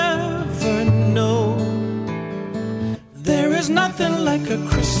never know. There is nothing like a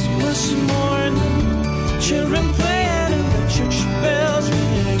Christmas morning, children playing and the church bells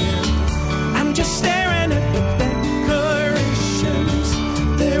ringing. I'm just staring at the decorations.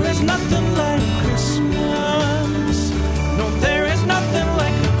 There is nothing like Christmas. No, there is nothing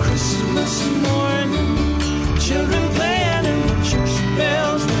like a Christmas morning, children playing and the church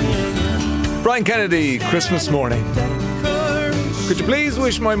bells ringing. Brian Kennedy, Christmas morning. Could you please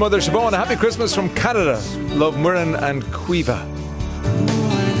wish my mother Siobhan a happy Christmas from Canada? Love, Murren and Cuiva.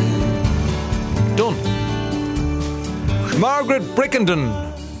 Done. Margaret Brickenden.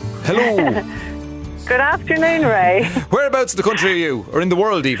 Hello. Good afternoon, Ray. Whereabouts in the country are you? Or in the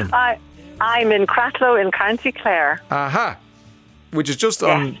world even? I'm in Cratloe in County Clare. Aha. Which is just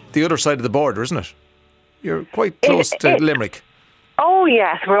on the other side of the border, isn't it? You're quite close to Limerick. Oh,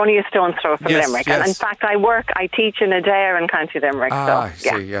 yes. We're only a stone's throw from Limerick. Yes. And in fact, I teach in Adair in County Limerick. I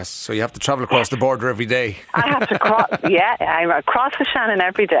see, yes. So you have to travel across the border every day. I have to cross, I'm across the Shannon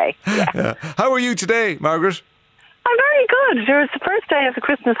every day. Yeah. How are you today, Margaret? I'm very good. It was the first day of the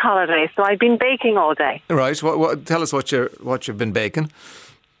Christmas holiday, so I've been baking all day. Right. Tell us what you've been baking.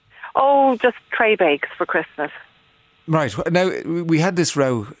 Oh, just tray bakes for Christmas. Right. Now, we had this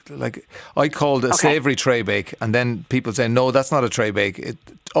row, like, I called a savoury tray bake, and then people say, no, that's not a tray bake.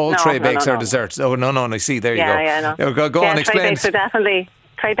 All tray bakes are desserts. Oh, no, I see. There you go. Yeah, no. Go on, explain.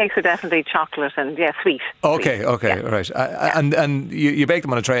 Tray bakes are definitely chocolate and, sweet. Okay, right. And you bake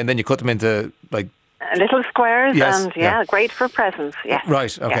them on a tray, and then you cut them into, like, little squares, and great for presents. Yeah.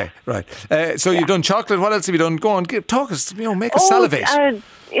 Right. Okay. Right. So you've done chocolate. What else have you done? Go on, talk us. Make us salivate.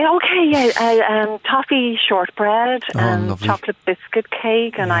 Toffee shortbread and lovely. chocolate biscuit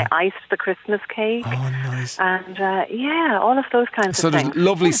cake, and I iced the Christmas cake. Oh, nice. And all of those kinds of things. So there's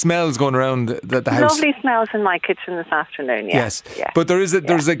lovely smells going around the house. Lovely smells in my kitchen this afternoon. Yes. But there's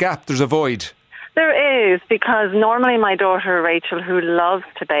a gap. There's a void. There is, because normally my daughter Rachel, who loves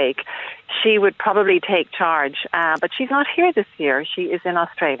to bake, she would probably take charge, but she's not here this year. She is in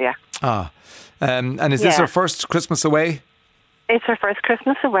Australia. And is this her first Christmas away? It's her first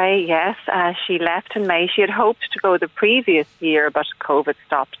Christmas away, yes. She left in May. She had hoped to go the previous year, but COVID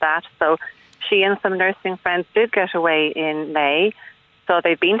stopped that. So she and some nursing friends did get away in May. So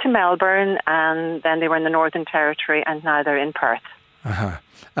they've been to Melbourne, and then they were in the Northern Territory, and now they're in Perth.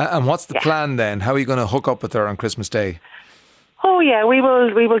 And what's the plan then? How are you going to hook up with her on Christmas Day? Oh yeah, we will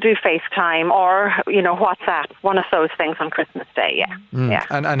do FaceTime or WhatsApp, one of those things on Christmas Day. Yeah.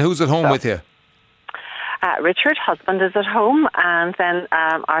 And who's at home with you? Richard, husband, is at home, and then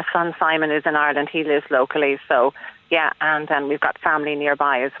our son Simon is in Ireland. He lives locally, so and then we've got family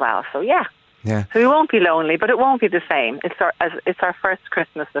nearby as well. So yeah. So we won't be lonely, but it won't be the same. It's our first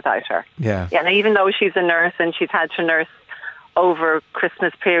Christmas without her. Yeah. And even though she's a nurse and she's had to nurse over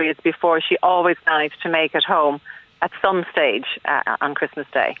Christmas periods before, she always managed to make it home at some stage on Christmas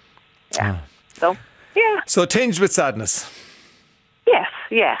Day. So tinged with sadness.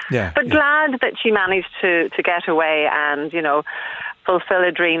 Yes. But glad that she managed to get away and, fulfill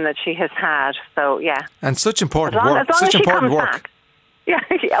a dream that she has had. So, And such important work. Such important work. Back. Yeah,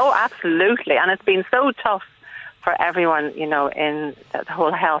 oh, absolutely. And it's been so tough for everyone, you know, in the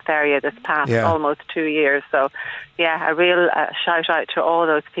whole health area this past almost 2 years. So, yeah, a real shout out to all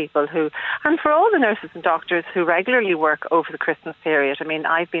those people who, and for all the nurses and doctors who regularly work over the Christmas period. I mean,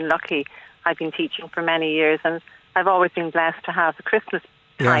 I've been lucky. I've been teaching for many years, and I've always been blessed to have the Christmas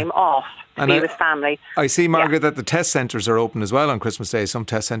time off to be with family. I see, Margaret, that the test centres are open as well on Christmas Day. Some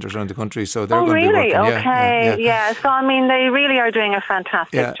test centres around the country, so they're going to be working. Okay, yeah. So I mean, they really are doing a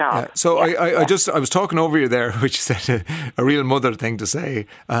fantastic job. So I was talking over you there, which you said a real mother thing to say.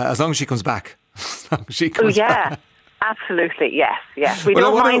 As long as she comes back, as long as she comes back. Absolutely, yes. We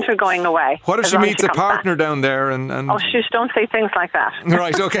don't mind her going away. What if she meets a partner down there? And oh, shush! Don't say things like that.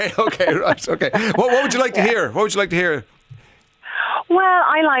 Right. Okay. What would you like to hear? What would you like to hear? Well,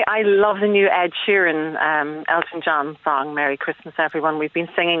 I love the new Ed Sheeran, Elton John song, Merry Christmas, Everyone. We've been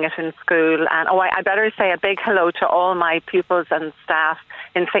singing it in school. And I better say a big hello to all my pupils and staff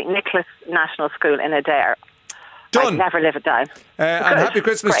in St. Nicholas National School in Adair. Done. I'd never live it down. And happy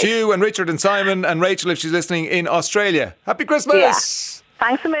Christmas to you and Richard and Simon and Rachel if she's listening in Australia. Happy Christmas. Yeah.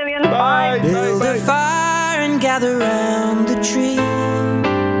 Thanks a million. Bye. Build a fire and gather round the tree.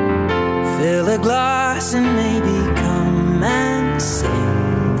 Fill a glass and maybe come and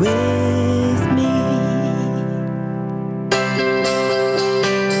sing with me.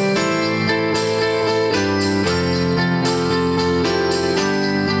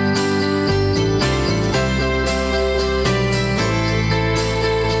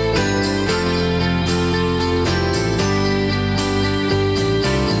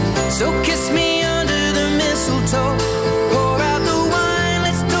 So kiss me under the mistletoe. Pour out the wine,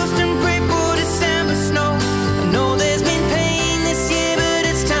 let's toast and pray for December snow. I know there's been pain this year, but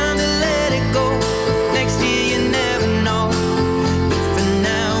it's time to let it go. Next year you never know. But for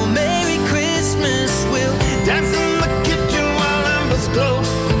now, Merry Christmas. We'll dance in the kitchen while embers glow.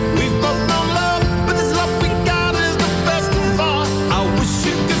 We've both known love, but this love we got is the best of all. I wish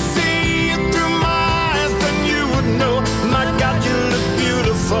you could see it through my eyes, then you would know. My God, you look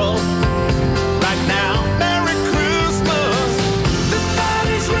beautiful. Right now, Merry Christmas. The fire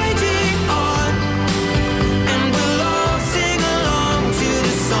is raging on, and we'll all sing along to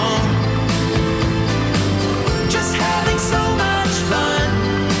the song. Just having so much fun.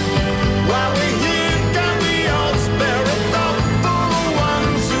 While we're here, can we all spare a thought for the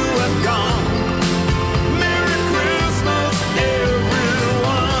ones who have gone? Merry Christmas,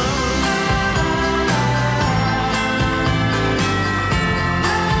 everyone.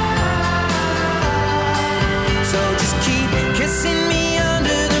 So just keep kissing me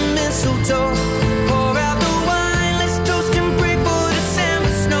under the mistletoe. Pour out the wine, let's toast and pray for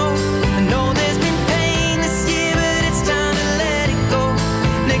December snow. I know there's been pain this year, but it's time to let it go.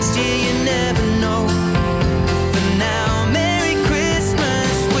 Next year you never know. For now, Merry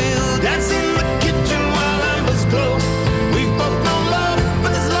Christmas. We'll dance in the kitchen while embers glow. We've both known love,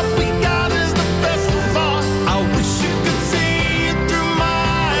 but this love we got is the best of all. I wish you could see it through my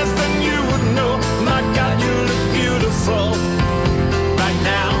eyes, then you would know. My God, you look beautiful. Right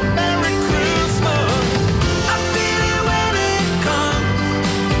now, Merry Christmas. I feel it when it comes.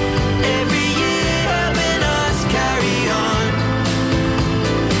 Every year helping us carry on.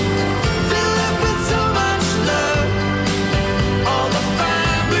 Fill up with so much love. All the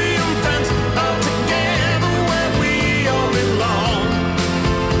family and friends are together where we all belong.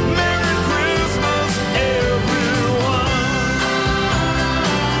 Merry Christmas, everyone.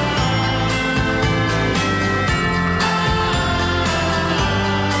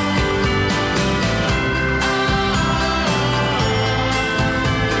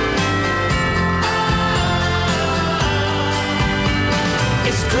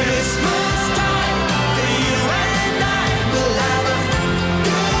 It's Christmas time for you and I. We'll have a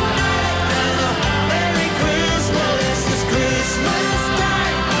good night and a Merry Christmas. It's Christmas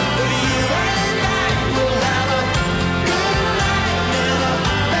time for you and I. We'll have a good night and a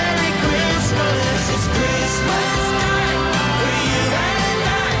Merry Christmas. It's Christmas time for you and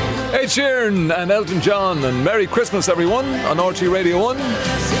I. Ed Sheeran and Elton John and Merry Christmas, everyone, on RT Radio 1.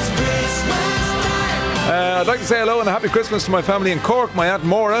 It's Christmas time. I'd like to say hello and a happy Christmas to my family in Cork, my Aunt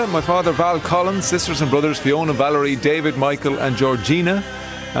Maura, my father Val Collins, sisters and brothers Fiona, Valerie, David, Michael and Georgina,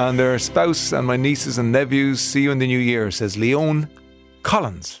 and their spouse and my nieces and nephews. See you in the new year, says Leon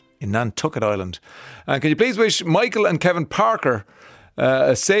Collins in Nantucket Island. And can you please wish Michael and Kevin Parker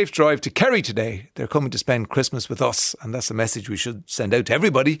a safe drive to Kerry today. They're coming to spend Christmas with us, and that's a message we should send out to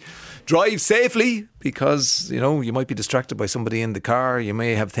everybody. Drive safely, because, you know, you might be distracted by somebody in the car. You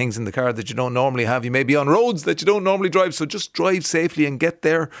may have things in the car that you don't normally have. You may be on roads that you don't normally drive. So just drive safely and get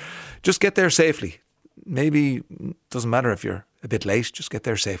there. Just get there safely. Maybe it doesn't matter if you're a bit late, just get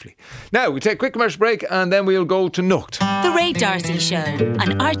there safely. Now, we take a quick commercial break and then we'll go to Nocht. The Ray D'Arcy Show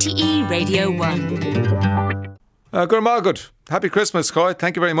on RTE Radio 1. Good. Happy Christmas, Coy.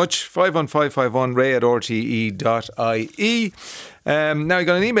 Thank you very much. 51551 ray@rte.ie. Now, I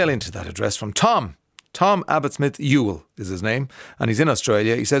got an email into that address from Tom. Tom Abbott-Smith Ewell is his name, and he's in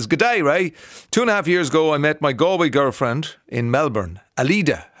Australia. He says, "Good day, Ray. 2.5 years ago, I met my Galway girlfriend in Melbourne.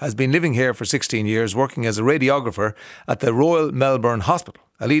 Alida has been living here for 16 years, working as a radiographer at the Royal Melbourne Hospital.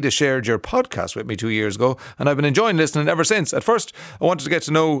 Alida shared your podcast with me 2 years ago, and I've been enjoying listening ever since. At first, I wanted to get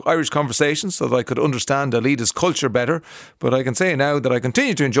to know Irish conversations so that I could understand Alida's culture better, but I can say now that I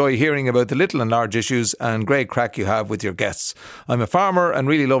continue to enjoy hearing about the little and large issues and great crack you have with your guests. I'm a farmer and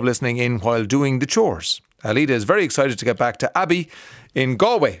really love listening in while doing the chores. Alida is very excited to get back to Abbey in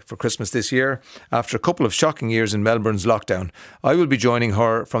Galway for Christmas this year after a couple of shocking years in Melbourne's lockdown. I will be joining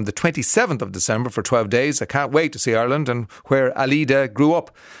her from the 27th of December for 12 days. I can't wait to see Ireland and where Alida grew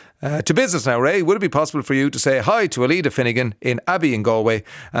up. To business now, Ray. Would it be possible for you to say hi to Alida Finnegan in Abbey in Galway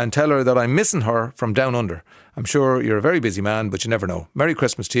and tell her that I'm missing her from down under? I'm sure you're a very busy man, but you never know. Merry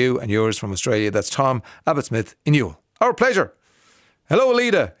Christmas to you and yours from Australia." That's Tom Abbott-Smith in Ewell. Our pleasure. Hello,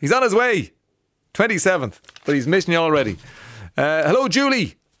 Alida. He's on his way. 27th, but he's missing you already. Hello,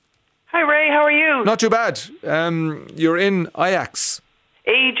 Julie. Hi, Ray. How are you? Not too bad. You're in Ajax.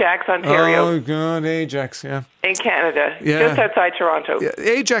 Ajax, Ontario. Oh, God, Ajax, yeah. In Canada, Yeah. just outside Toronto. Yeah,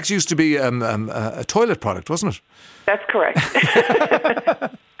 Ajax used to be a toilet product, wasn't it? That's correct.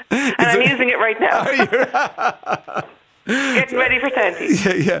 And I'm using it right now. Getting ready for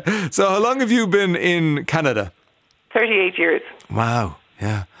Santi. Yeah. So how long have you been in Canada? 38 years. Wow,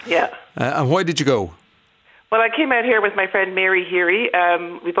 yeah. Yeah. And why did you go? Well, I came out here with my friend Mary Heary.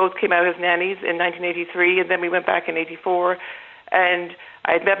 We both came out as nannies in 1983, and then we went back in 84. And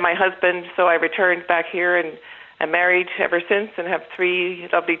I had met my husband, so I returned back here, and I'm married ever since and have 3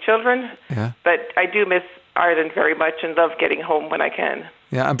 lovely children. Yeah. But I do miss Ireland very much and love getting home when I can.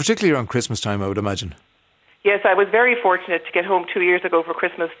 Yeah, and particularly around Christmas time, I would imagine. Yes, I was very fortunate to get home 2 years ago for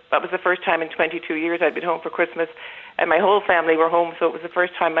Christmas. That was the first time in 22 years I'd been home for Christmas. And my whole family were home, so it was the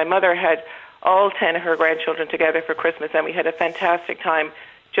first time my mother had all 10 of her grandchildren together for Christmas, and we had a fantastic time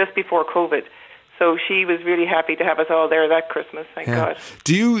just before COVID. So she was really happy to have us all there that Christmas, thank God.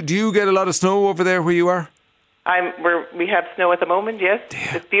 Do you get a lot of snow over there where you are? We have snow at the moment, yes.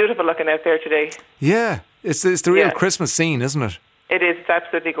 Yeah. It's beautiful looking out there today. Yeah, it's the real Christmas scene, isn't it? It is. It's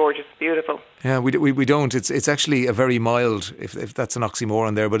absolutely gorgeous. Beautiful. Yeah, we don't. It's actually a very mild, if that's an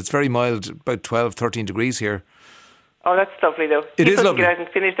oxymoron there, but it's very mild, about 12, 13 degrees here. Oh, that's lovely, though. It is People lovely. get out and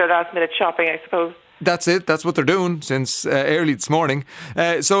finish their last minute shopping, I suppose. That's it. That's what they're doing since early this morning.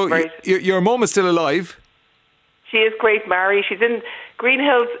 So your mum is still alive? She is great, Mary. She's in Green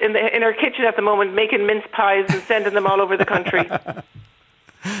Hills in her kitchen at the moment, making mince pies and sending them all over the country.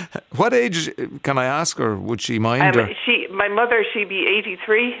 What age, can I ask, or would she mind? My mother, she'd be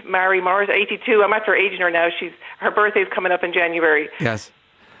 83. Mary Morris, 82. I'm after aging her now. Her birthday's coming up in January. Yes.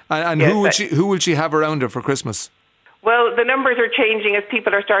 And yes, who will she have around her for Christmas? Well, the numbers are changing as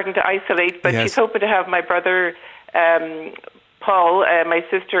people are starting to isolate, but she's hoping to have my brother Paul, my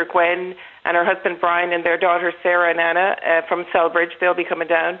sister Gwen, and her husband Brian, and their daughters Sarah and Anna from Selbridge. They'll be coming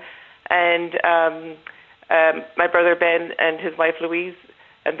down. And my brother Ben and his wife Louise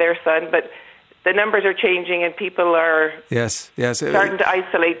and their son. But the numbers are changing and people are starting to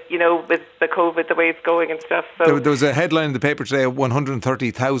isolate, with the COVID, the way it's going and stuff. So there was a headline in the paper today,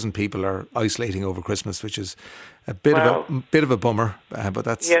 130,000 people are isolating over Christmas, which is a bit of a bummer, but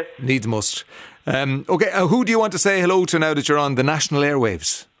that's needs must. Okay, who do you want to say hello to now that you're on the national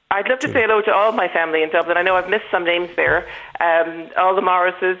airwaves? I'd love to say hello to all my family in Dublin. I know I've missed some names there, all the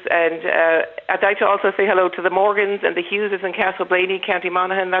Morrises, and I'd like to also say hello to the Morgans and the Hugheses in Castle Blaney, County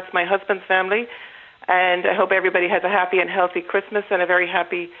Monaghan. That's my husband's family, and I hope everybody has a happy and healthy Christmas and a very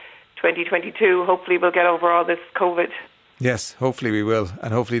happy 2022. Hopefully we'll get over all this COVID. Yes, hopefully we will,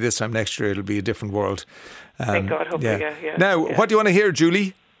 and hopefully this time next year it'll be a different world. Thank God, hopefully, yeah. Now, what do you want to hear,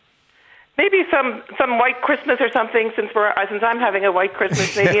 Julie? Maybe some White Christmas or something, since I'm having a White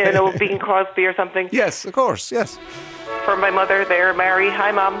Christmas, maybe an old Bing Crosby or something. Yes, of course, yes. For my mother there, Mary.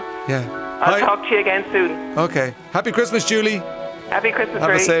 Hi, Mum. Yeah. I'll talk to you again soon. Okay. Happy Christmas, Julie. Happy Christmas, Have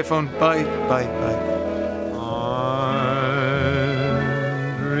Ray. a safe one. Bye. Bye.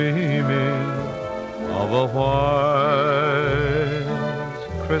 I'm dreaming of a white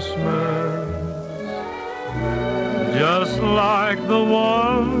Christmas, just like the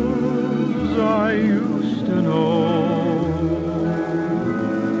ones I used to know,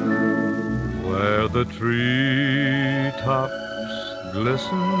 where the treetops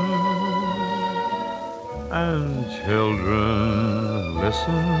glisten and children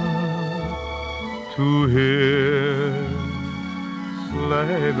listen to hear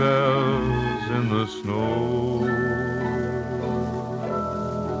sleigh bells in the snow.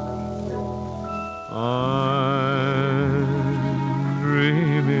 I'm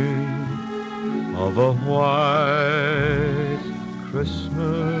dreaming of a white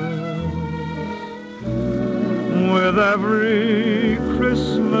Christmas with every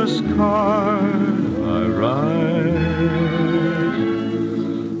Christmas card I write.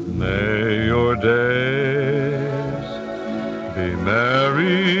 May your days be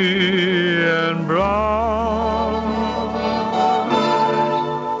merry and bright,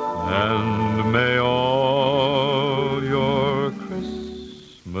 and may all your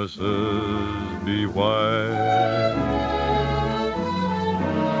Christmases be white.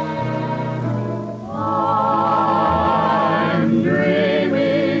 I'm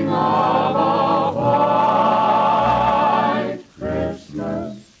dreaming of a white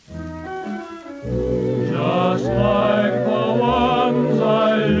Christmas, just like the ones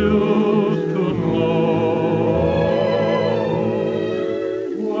I used to know,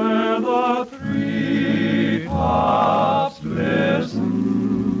 where the treetops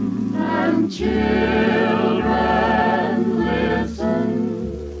glisten and children listen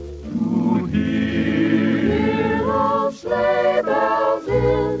to hear those sleigh bells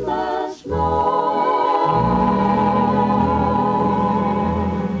in the snow.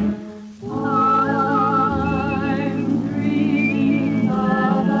 I'm dreaming of a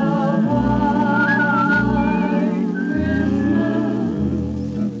white Christmas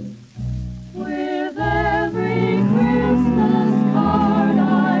with every Christmas card I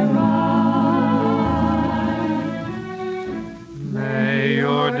write. May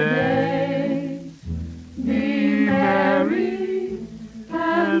your days be merry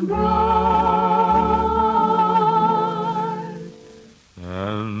and bright,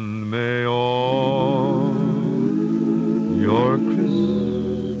 and may all your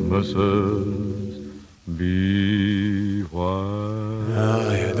Christmases be white.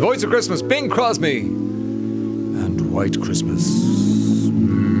 Ah, yeah. The voice of Christmas, Bing Crosby. And White Christmas.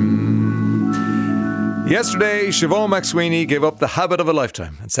 Yesterday, Siobhan McSweeney gave up the habit of a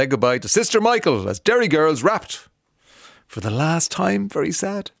lifetime and said goodbye to Sister Michael as Derry Girls rapped for the last time. Very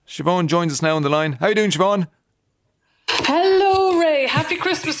sad. Siobhan joins us now on the line. How are you doing, Siobhan? Hello, Ray. Happy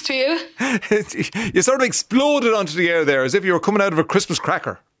Christmas to you. You sort of exploded onto the air there as if you were coming out of a Christmas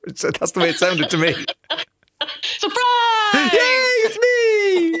cracker. That's the way it sounded to me. Surprise! Yay, it's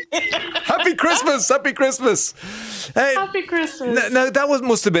me! Happy Christmas! Happy Christmas! Happy Christmas. Now, that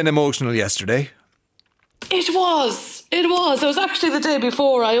must have been emotional yesterday. It was. It was actually the day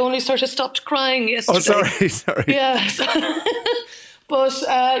before. I only sort of stopped crying yesterday. Oh, sorry. Yes. But,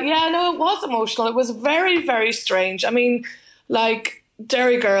 it was emotional. It was very, very strange. I mean, like,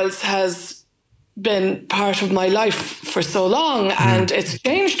 Derry Girls has been part of my life for so long and it's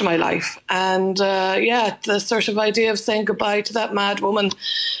changed my life. And, the sort of idea of saying goodbye to that mad woman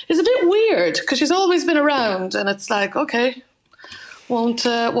is a bit weird because she's always been around and it's like, okay, won't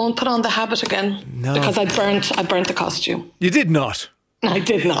put on the habit again. No. Because I burnt the costume. You did not? I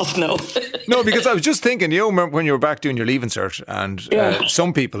did not, no. No, because I was just thinking, when you were back doing your leaving cert and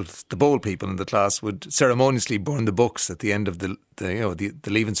some people, the bold people in the class, would ceremoniously burn the books at the end of the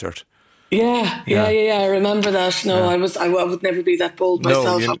leaving cert. Yeah, I remember that. No, I would never be that bold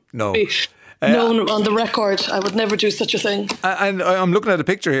myself. No. Known on the record, I would never do such a thing. And I'm looking at a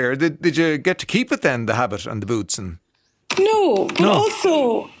picture here. Did you get to keep it then, the habit and the boots? And No, but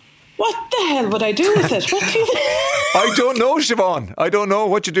also, what the hell would I do with it? What do you think? I don't know, Siobhan. I don't know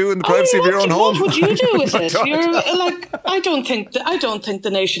what you do in the privacy of your own home. What would you do with it? I don't think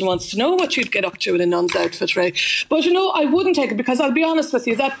the nation wants to know what you'd get up to in a nun's outfit, Ray. But I wouldn't take it because I'll be honest with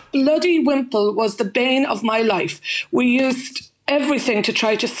you, that bloody wimple was the bane of my life. We used everything to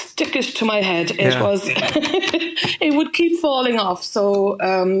try to stick it to my head. It was, it would keep falling off. So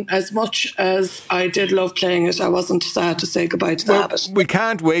as much as I did love playing it, I wasn't sad to say goodbye to the habit. We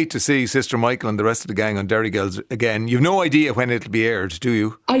can't wait to see Sister Michael and the rest of the gang on Derry Girls again. You've no idea when it'll be aired, do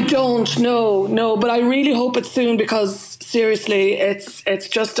you? I don't know, no, but I really hope it's soon because seriously, it's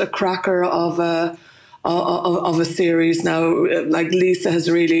just a cracker of a series now. Like Lisa has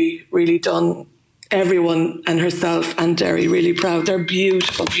really, really done everyone and herself and Derry really proud. They're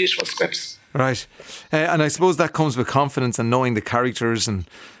beautiful, beautiful scripts. Right. And I suppose that comes with confidence and knowing the characters and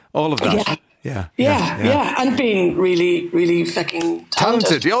all of that. Yeah. And being really, really fucking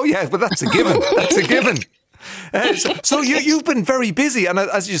talented. Oh, yeah, but that's a given. That's a given. So you've been very busy, and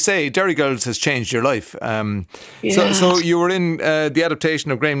as you say, Derry Girls has changed your life. So you were in the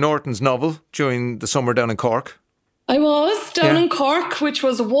adaptation of Graham Norton's novel during the summer down in Cork. I was down in Cork, which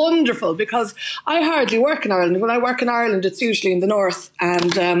was wonderful because I hardly work in Ireland. When I work in Ireland, it's usually in the north,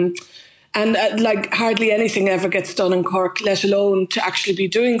 and like hardly anything ever gets done in Cork, let alone to actually be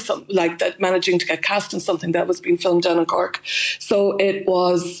doing something like that, managing to get cast in something that was being filmed down in Cork. So it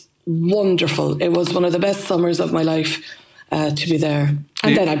was wonderful. It was one of the best summers of my life to be there.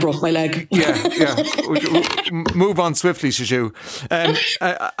 And then I broke my leg. Yeah. Move on swiftly, Shashu.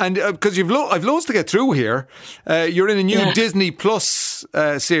 And because I've loads to get through here. You're in a new Disney Plus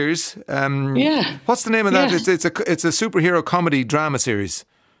series. What's the name of that? It's a superhero comedy drama series.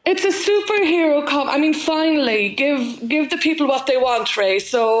 It's a superhero I mean, finally, give the people what they want, Ray.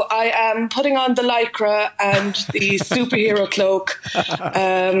 So I am putting on the lycra and the superhero cloak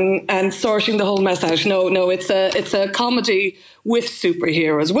and sorting the whole mess out. No, it's a comedy with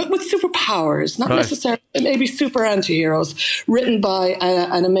superheroes, with superpowers, not necessarily, maybe super anti-heroes, written by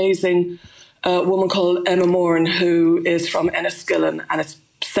an amazing woman called Emma Moran, who is from Enniskillen, and it's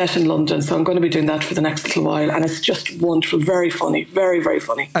set in London, so I'm going to be doing that for the next little while, and it's just wonderful, very funny, very, very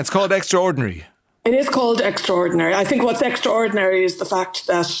funny. And it's called Extraordinary. It is called Extraordinary. I think what's extraordinary is the fact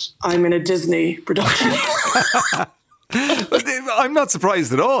that I'm in a Disney production. I'm not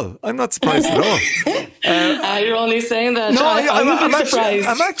surprised at all. You're only saying that. No, I'm surprised.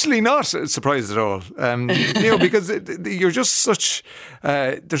 I'm actually not surprised at all. Because you're just such.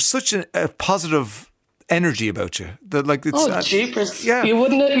 There's such a positive energy about you that, like, it's jeepers! You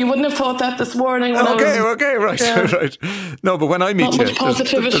wouldn't have thought that this morning. Right. No, but when I meet you, much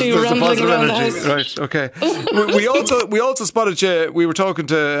positivity there's rambling around the energy. house. Right, okay. we also spotted you. We were talking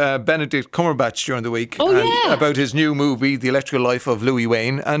to Benedict Cumberbatch during the week about his new movie, The Electrical Life of Louis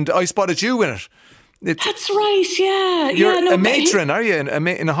Wayne, and I spotted you in it. That's right, yeah. You're a matron, are you,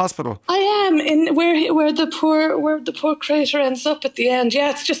 in a hospital? I am, in where the poor creator ends up at the end. Yeah,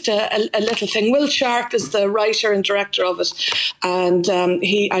 it's just a little thing. Will Sharp is the writer and director of it, and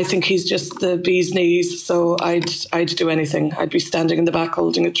I think he's just the bee's knees. So I'd do anything. I'd be standing in the back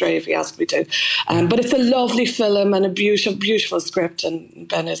holding a tray if he asked me to. But it's a lovely film and a beautiful script, and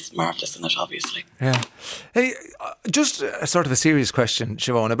Ben is marvellous in it, obviously. Yeah. Hey, just a sort of a serious question,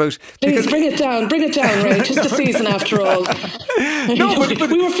 Siobhan, about... Please, bring it down, Ray. Just a season after all. But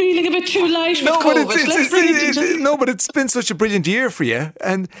we were feeling a bit too light with COVID. But it's been such a brilliant year for you,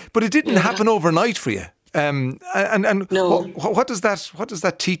 but it didn't happen overnight for you. No. What does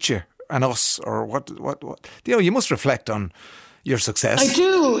that teach you and us, or what? You must reflect on your success. I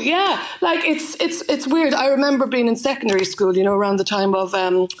do, yeah. Like it's weird. I remember being in secondary school, around the time of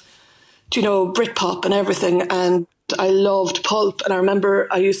Britpop and everything, and I loved pulp, and I remember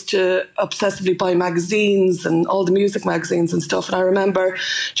I used to obsessively buy magazines and all the music magazines and stuff, and I remember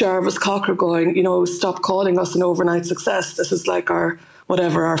Jarvis Cocker going, stop calling us an overnight success. This is like our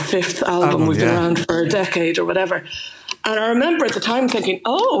fifth album. We've been around for a decade or whatever. And I remember at the time thinking,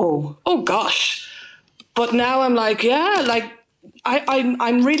 oh gosh. But now I'm like,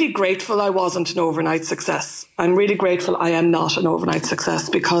 I'm really grateful I wasn't an overnight success. I'm really grateful I am not an overnight success,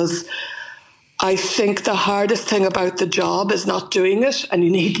 because I think the hardest thing about the job is not doing it, and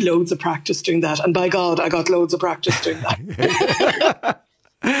you need loads of practice doing that. And by God, I got loads of practice doing that.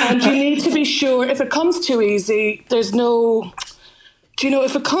 And you need to be sure, if it comes too easy, there's no...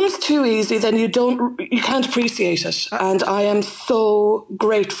 if it comes too easy, then you can't appreciate it. And I am so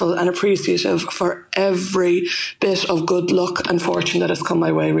grateful and appreciative for every bit of good luck and fortune that has come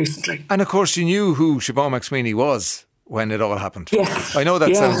my way recently. And of course, you knew who Siobhan McSweeney was when it all happened. Yes. I know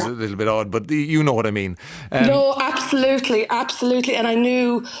that sounds a little bit odd, but you know what I mean. No, absolutely. And I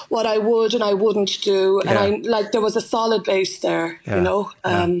knew what I would and I wouldn't do. And there was a solid base there,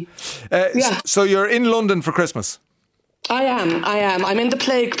 So you're in London for Christmas? I am. I'm in the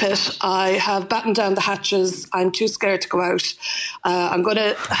plague pit. I have battened down the hatches. I'm too scared to go out. I'm going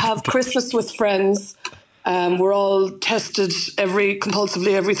to have Christmas with friends. We're all tested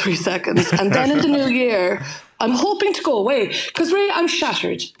compulsively every 3 seconds. And then in the new year, I'm hoping to go away, because really I'm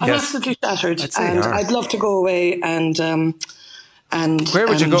shattered. I'm absolutely shattered, and I'd love to go away. And where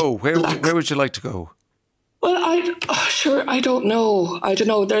would you go? Where would you like to go? Well, I don't know.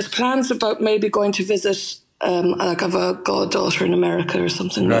 There's plans about maybe going to visit. I have a goddaughter in America or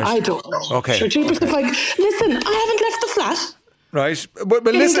something. Right. I don't know. Okay. Sure, listen, I haven't left the flat. Right, but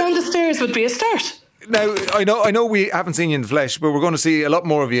getting down the stairs would be a start. Now, I know we haven't seen you in the flesh, but we're going to see a lot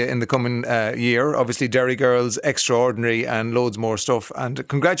more of you in the coming year. Obviously, Derry Girls, Extraordinary, and loads more stuff. And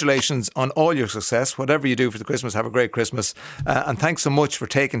congratulations on all your success. Whatever you do for the Christmas, have a great Christmas. And thanks so much for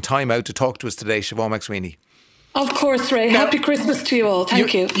taking time out to talk to us today, Siobhan McSweeney. Of course, Ray. Happy Christmas to you all.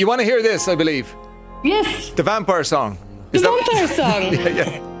 Thank you. You want to hear this, I believe? Yes. The vampire song. The vampire song.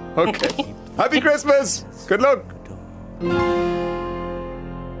 Yeah. Okay. Happy Christmas. Good luck.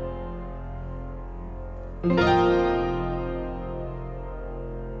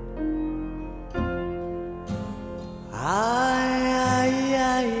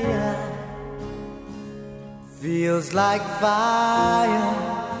 Feels like fire.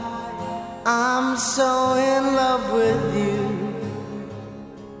 I'm so in love with you.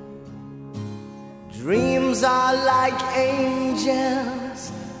 Dreams are like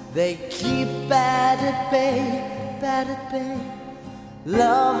angels. They keep at bay.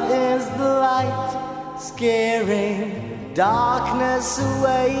 Love is the light, scaring darkness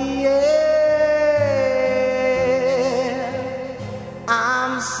away. Yeah.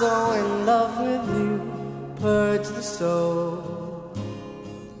 I'm so in love with you. Purge the soul.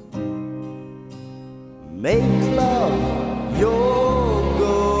 Make love your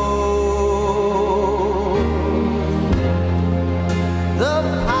goal. The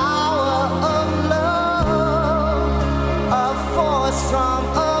power of love, a force from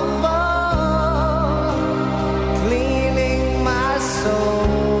above, cleaning my soul.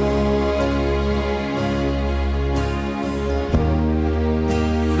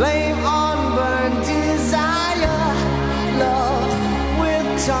 Flame on burn desire, love with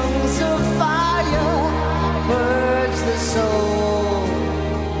tongues of fire, purge the soul,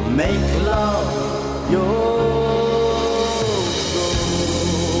 make love your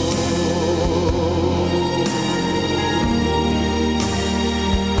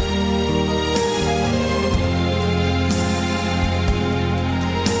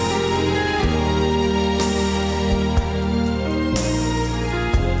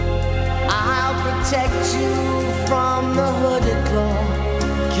protect you from the hooded claw.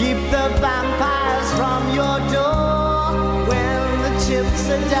 Keep the vampires from your door. When the chips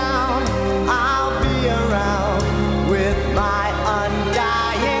are down, I'll be around with my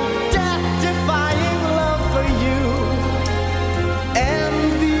undying, death-defying love for you.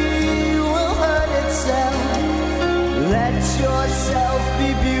 Envy will hurt itself. Let yourself be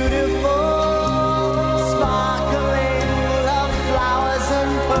beautiful. Sparkling love flowers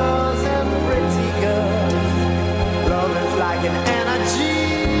and pearls and pretty girls. Love is like an energy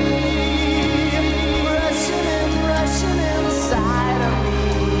rushing inside of me.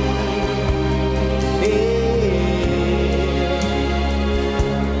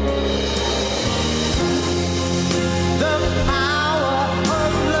 The power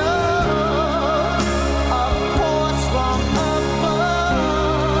of love, a force from above,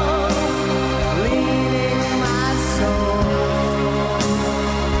 leading my soul.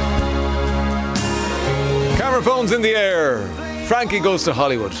 Camera phones in the air. Frankie Goes to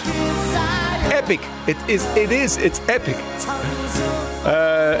Hollywood. Epic. It's epic.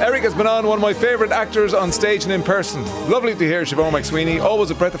 Eric has been on, one of my favourite actors on stage and in person. Lovely to hear Siobhan McSweeney.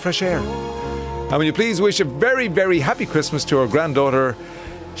 Always a breath of fresh air. And will you please wish a very, very happy Christmas to our granddaughter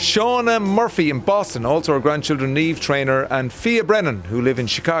Shauna Murphy in Boston. Also our grandchildren Neve Traynor and Fia Brennan, who live in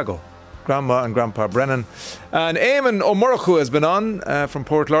Chicago. Grandma and Grandpa Brennan. And Eamon O'Murchu has been on from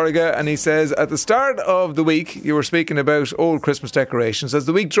Port Loriga, and he says, at the start of the week you were speaking about old Christmas decorations. As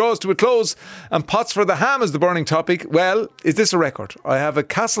the week draws to a close and pots for the ham is the burning topic, well, is this a record? I have a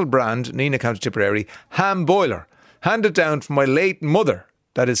Castle brand, Nina County Tipperary, ham boiler, handed down from my late mother,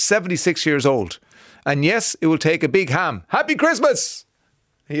 that is 76 years old. And yes, it will take a big ham. Happy Christmas!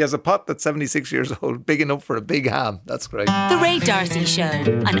 He has a pot that's 76 years old, big enough for a big ham. That's great. The Ray D'Arcy Show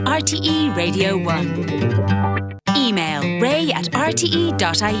on RTE Radio 1. Email ray@rte.ie.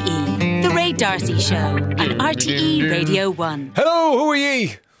 The Ray D'Arcy Show on RTE Radio 1. Hello, who are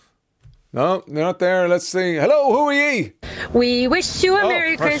ye? No, they're not there. Let's see. Hello, who are ye? We wish you a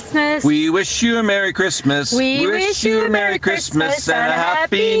Merry Christmas. We wish you a Merry Christmas. We wish you a Merry Christmas and a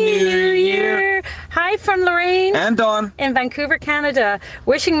Happy New Year. Hi from Lorraine. And Dawn. In Vancouver, Canada.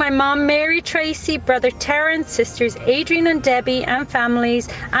 Wishing my mom Mary Tracy, brother Terence, sisters Adrian and Debbie and families,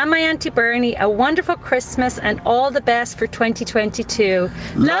 and my Auntie Bernie a wonderful Christmas and all the best for 2022.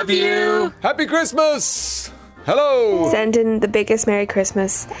 Love you. Happy Christmas. Hello. Sending the biggest Merry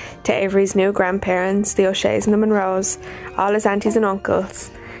Christmas to Avery's new grandparents, the O'Sheas and the Monroes, all his aunties and uncles,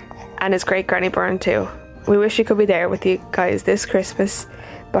 and his great Granny Byrne too. We wish we could be there with you guys this Christmas,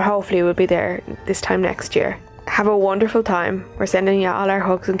 but hopefully we'll be there this time next year. Have a wonderful time. We're sending you all our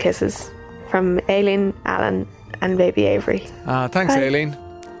hugs and kisses from Aileen, Alan and baby Avery. Thanks, Bye. Aileen.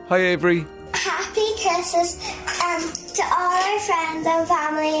 Hi, Avery. Happy Christmas to all our friends and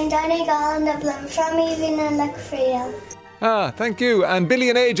family in Donegal and Dublin from Evelyn and Luckfriel. Thank you. And Billy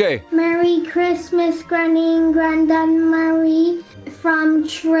and AJ. Merry Christmas, Granny and Grandad Murray from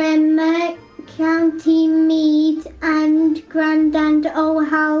Trimmer, County Meath, and Grandad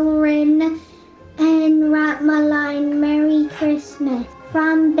O'Halloran in Rathmaline. Merry Christmas.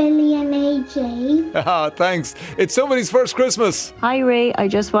 From Billy and AJ. Thanks. It's somebody's first Christmas. Hi Ray, I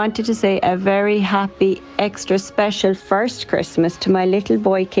just wanted to say a very happy, extra special first Christmas to my little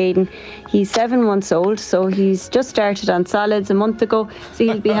boy Caden. He's 7 months old, so he's just started on solids a month ago, so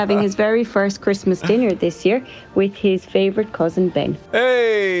he'll be having his very first Christmas dinner this year with his favourite cousin Ben.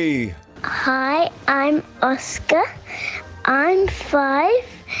 Hey! Hi, I'm Oscar. I'm 5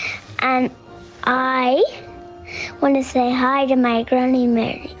 and I want to say hi to my Granny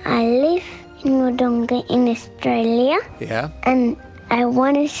Mary. I live in Wodonga in Australia. Yeah. And I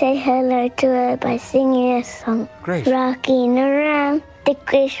want to say hello to her by singing a song. Great. Rocking around the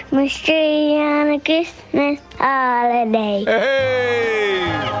Christmas tree on a Christmas holiday. Hey!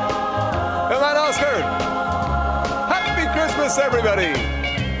 Come on, Oscar. Happy Christmas, everybody.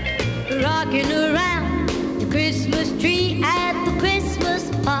 Rocking around the Christmas tree at the Christmas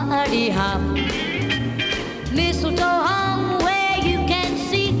party hop. Mistletoe hung where you can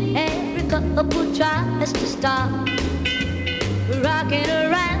see every couple tries to stop. Rocking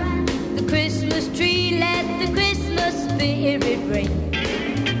around the Christmas tree, let the Christmas spirit ring.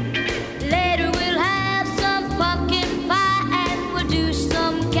 Later we'll have some pumpkin pie and we'll do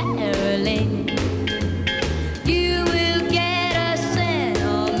some caroling. You will get a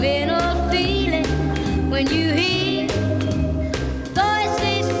sentimental feeling when you hear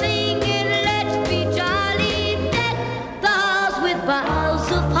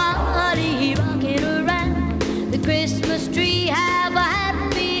boughs of holly rocking around the Christmas tree. Have a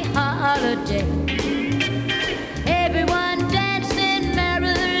happy holiday. Everyone dancing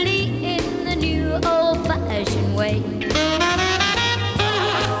merrily in the new old-fashioned way.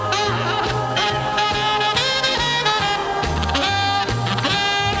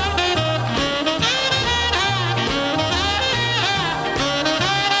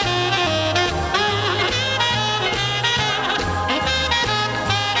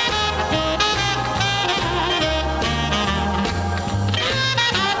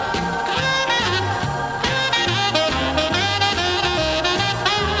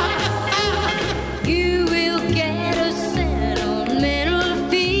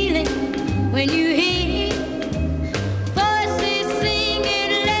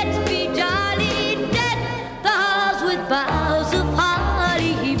 Boughs of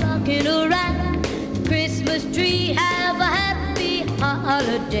holly rocking around the Christmas tree. Have a happy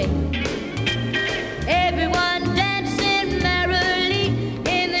holiday. Everyone dancing merrily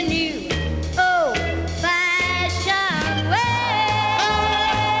in the new old-fashioned way.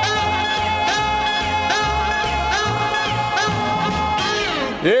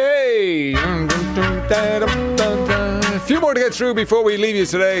 Yay! A few more to get through before we leave you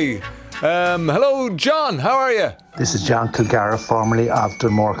today. Hello, John. How are you? This is John Kilgara, formerly of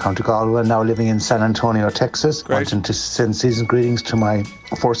Dunmore, County Galway, now living in San Antonio, Texas. Great. Wanting to send season greetings to my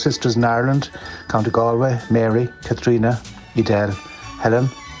 4 sisters in Ireland, County Galway, Mary, Katrina, Edel, Helen,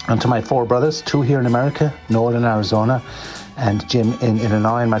 and to my 4 brothers, 2 here in America, Noel in Arizona, and Jim in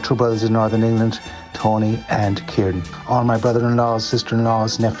Illinois, and my 2 brothers in Northern England, Tony and Kieran. All my brother-in-laws,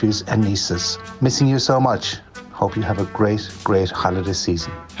 sister-in-laws, nephews and nieces. Missing you so much. Hope you have a great, great holiday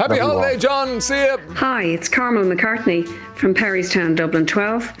season. Happy holiday, John. See you. Hi, it's Carmel McCartney from Perrystown, Dublin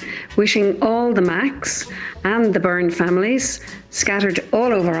 12, wishing all the Macs and the Byrne families scattered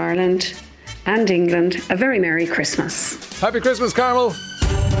all over Ireland and England a very Merry Christmas. Happy Christmas, Carmel.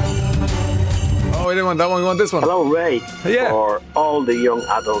 Oh, we didn't want that one. We want this one. Hello, Ray. Yeah. For all the young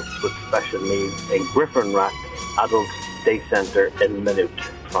adults with special needs in Griffin Rack Adult Day Centre in Maynooth.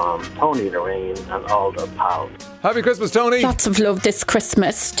 From Tony Lorraine and all their pals. Happy Christmas, Tony. Lots of love this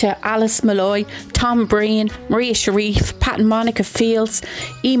Christmas to Alice Malloy, Tom Breen, Maria Sharif, Pat and Monica Fields,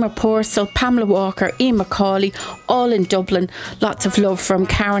 Emer Purcell, Pamela Walker, Ian McCauley, all in Dublin. Lots of love from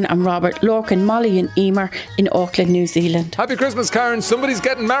Karen and Robert, Lorcan, Molly and Emer in Auckland, New Zealand. Happy Christmas, Karen. Somebody's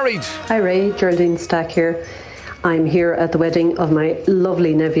getting married. Hi Ray, Geraldine Stack here. I'm here at the wedding of my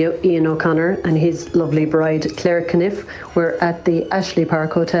lovely nephew Ian O'Connor and his lovely bride Claire Caniff. We're at the Ashley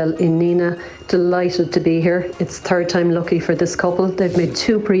Park Hotel in Neenah. Delighted to be here. It's 3rd time lucky for this couple. They've made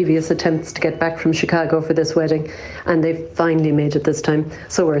 2 previous attempts to get back from Chicago for this wedding and they've finally made it this time.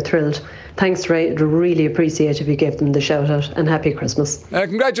 So we're thrilled. Thanks, Ray. I'd really appreciate if you gave them the shout out and happy Christmas.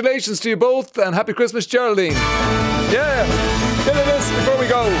 Congratulations to you both and happy Christmas, Geraldine. Yeah, bit of this before we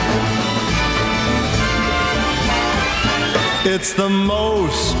go. It's the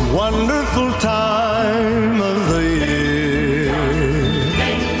most wonderful time of the year.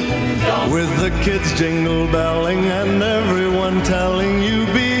 with the kids jingle belling and everyone telling you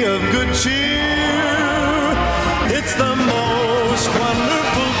be of good cheer. It's the most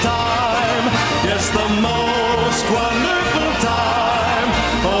wonderful time. Yes, the most wonderful time.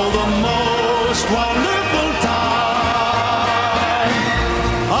 Oh, the most wonderful time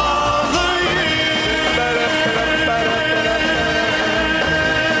of the year.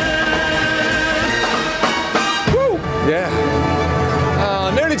 Yeah.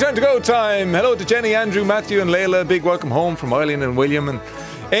 Nearly time to go time. Hello to Jenny, Andrew, Matthew and Layla. Big welcome home from Eileen and William. And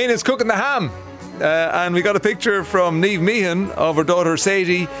Aina's cooking the ham. And we got a picture from Niamh Meehan of her daughter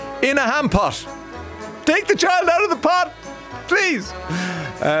Sadie in a ham pot. Take the child out of the pot, please.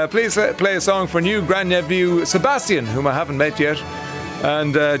 Please play a song for new grandnephew Sebastian, whom I haven't met yet.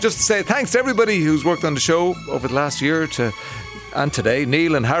 And just to say thanks to everybody who's worked on the show over the last year and today.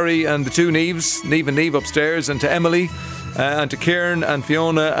 Neil and Harry and the two Niamhs, Niamh and Niamh upstairs, and to Emily. And to Kieran and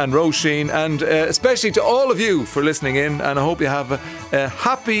Fiona and Roisin, and especially to all of you for listening in. And I hope you have a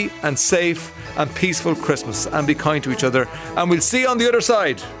happy and safe and peaceful Christmas, and be kind to each other. And we'll see you on the other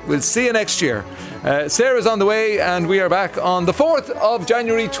side. We'll see you next year. Sarah's on the way, and we are back on the 4th of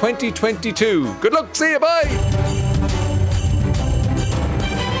January 2022. Good luck. See you. Bye.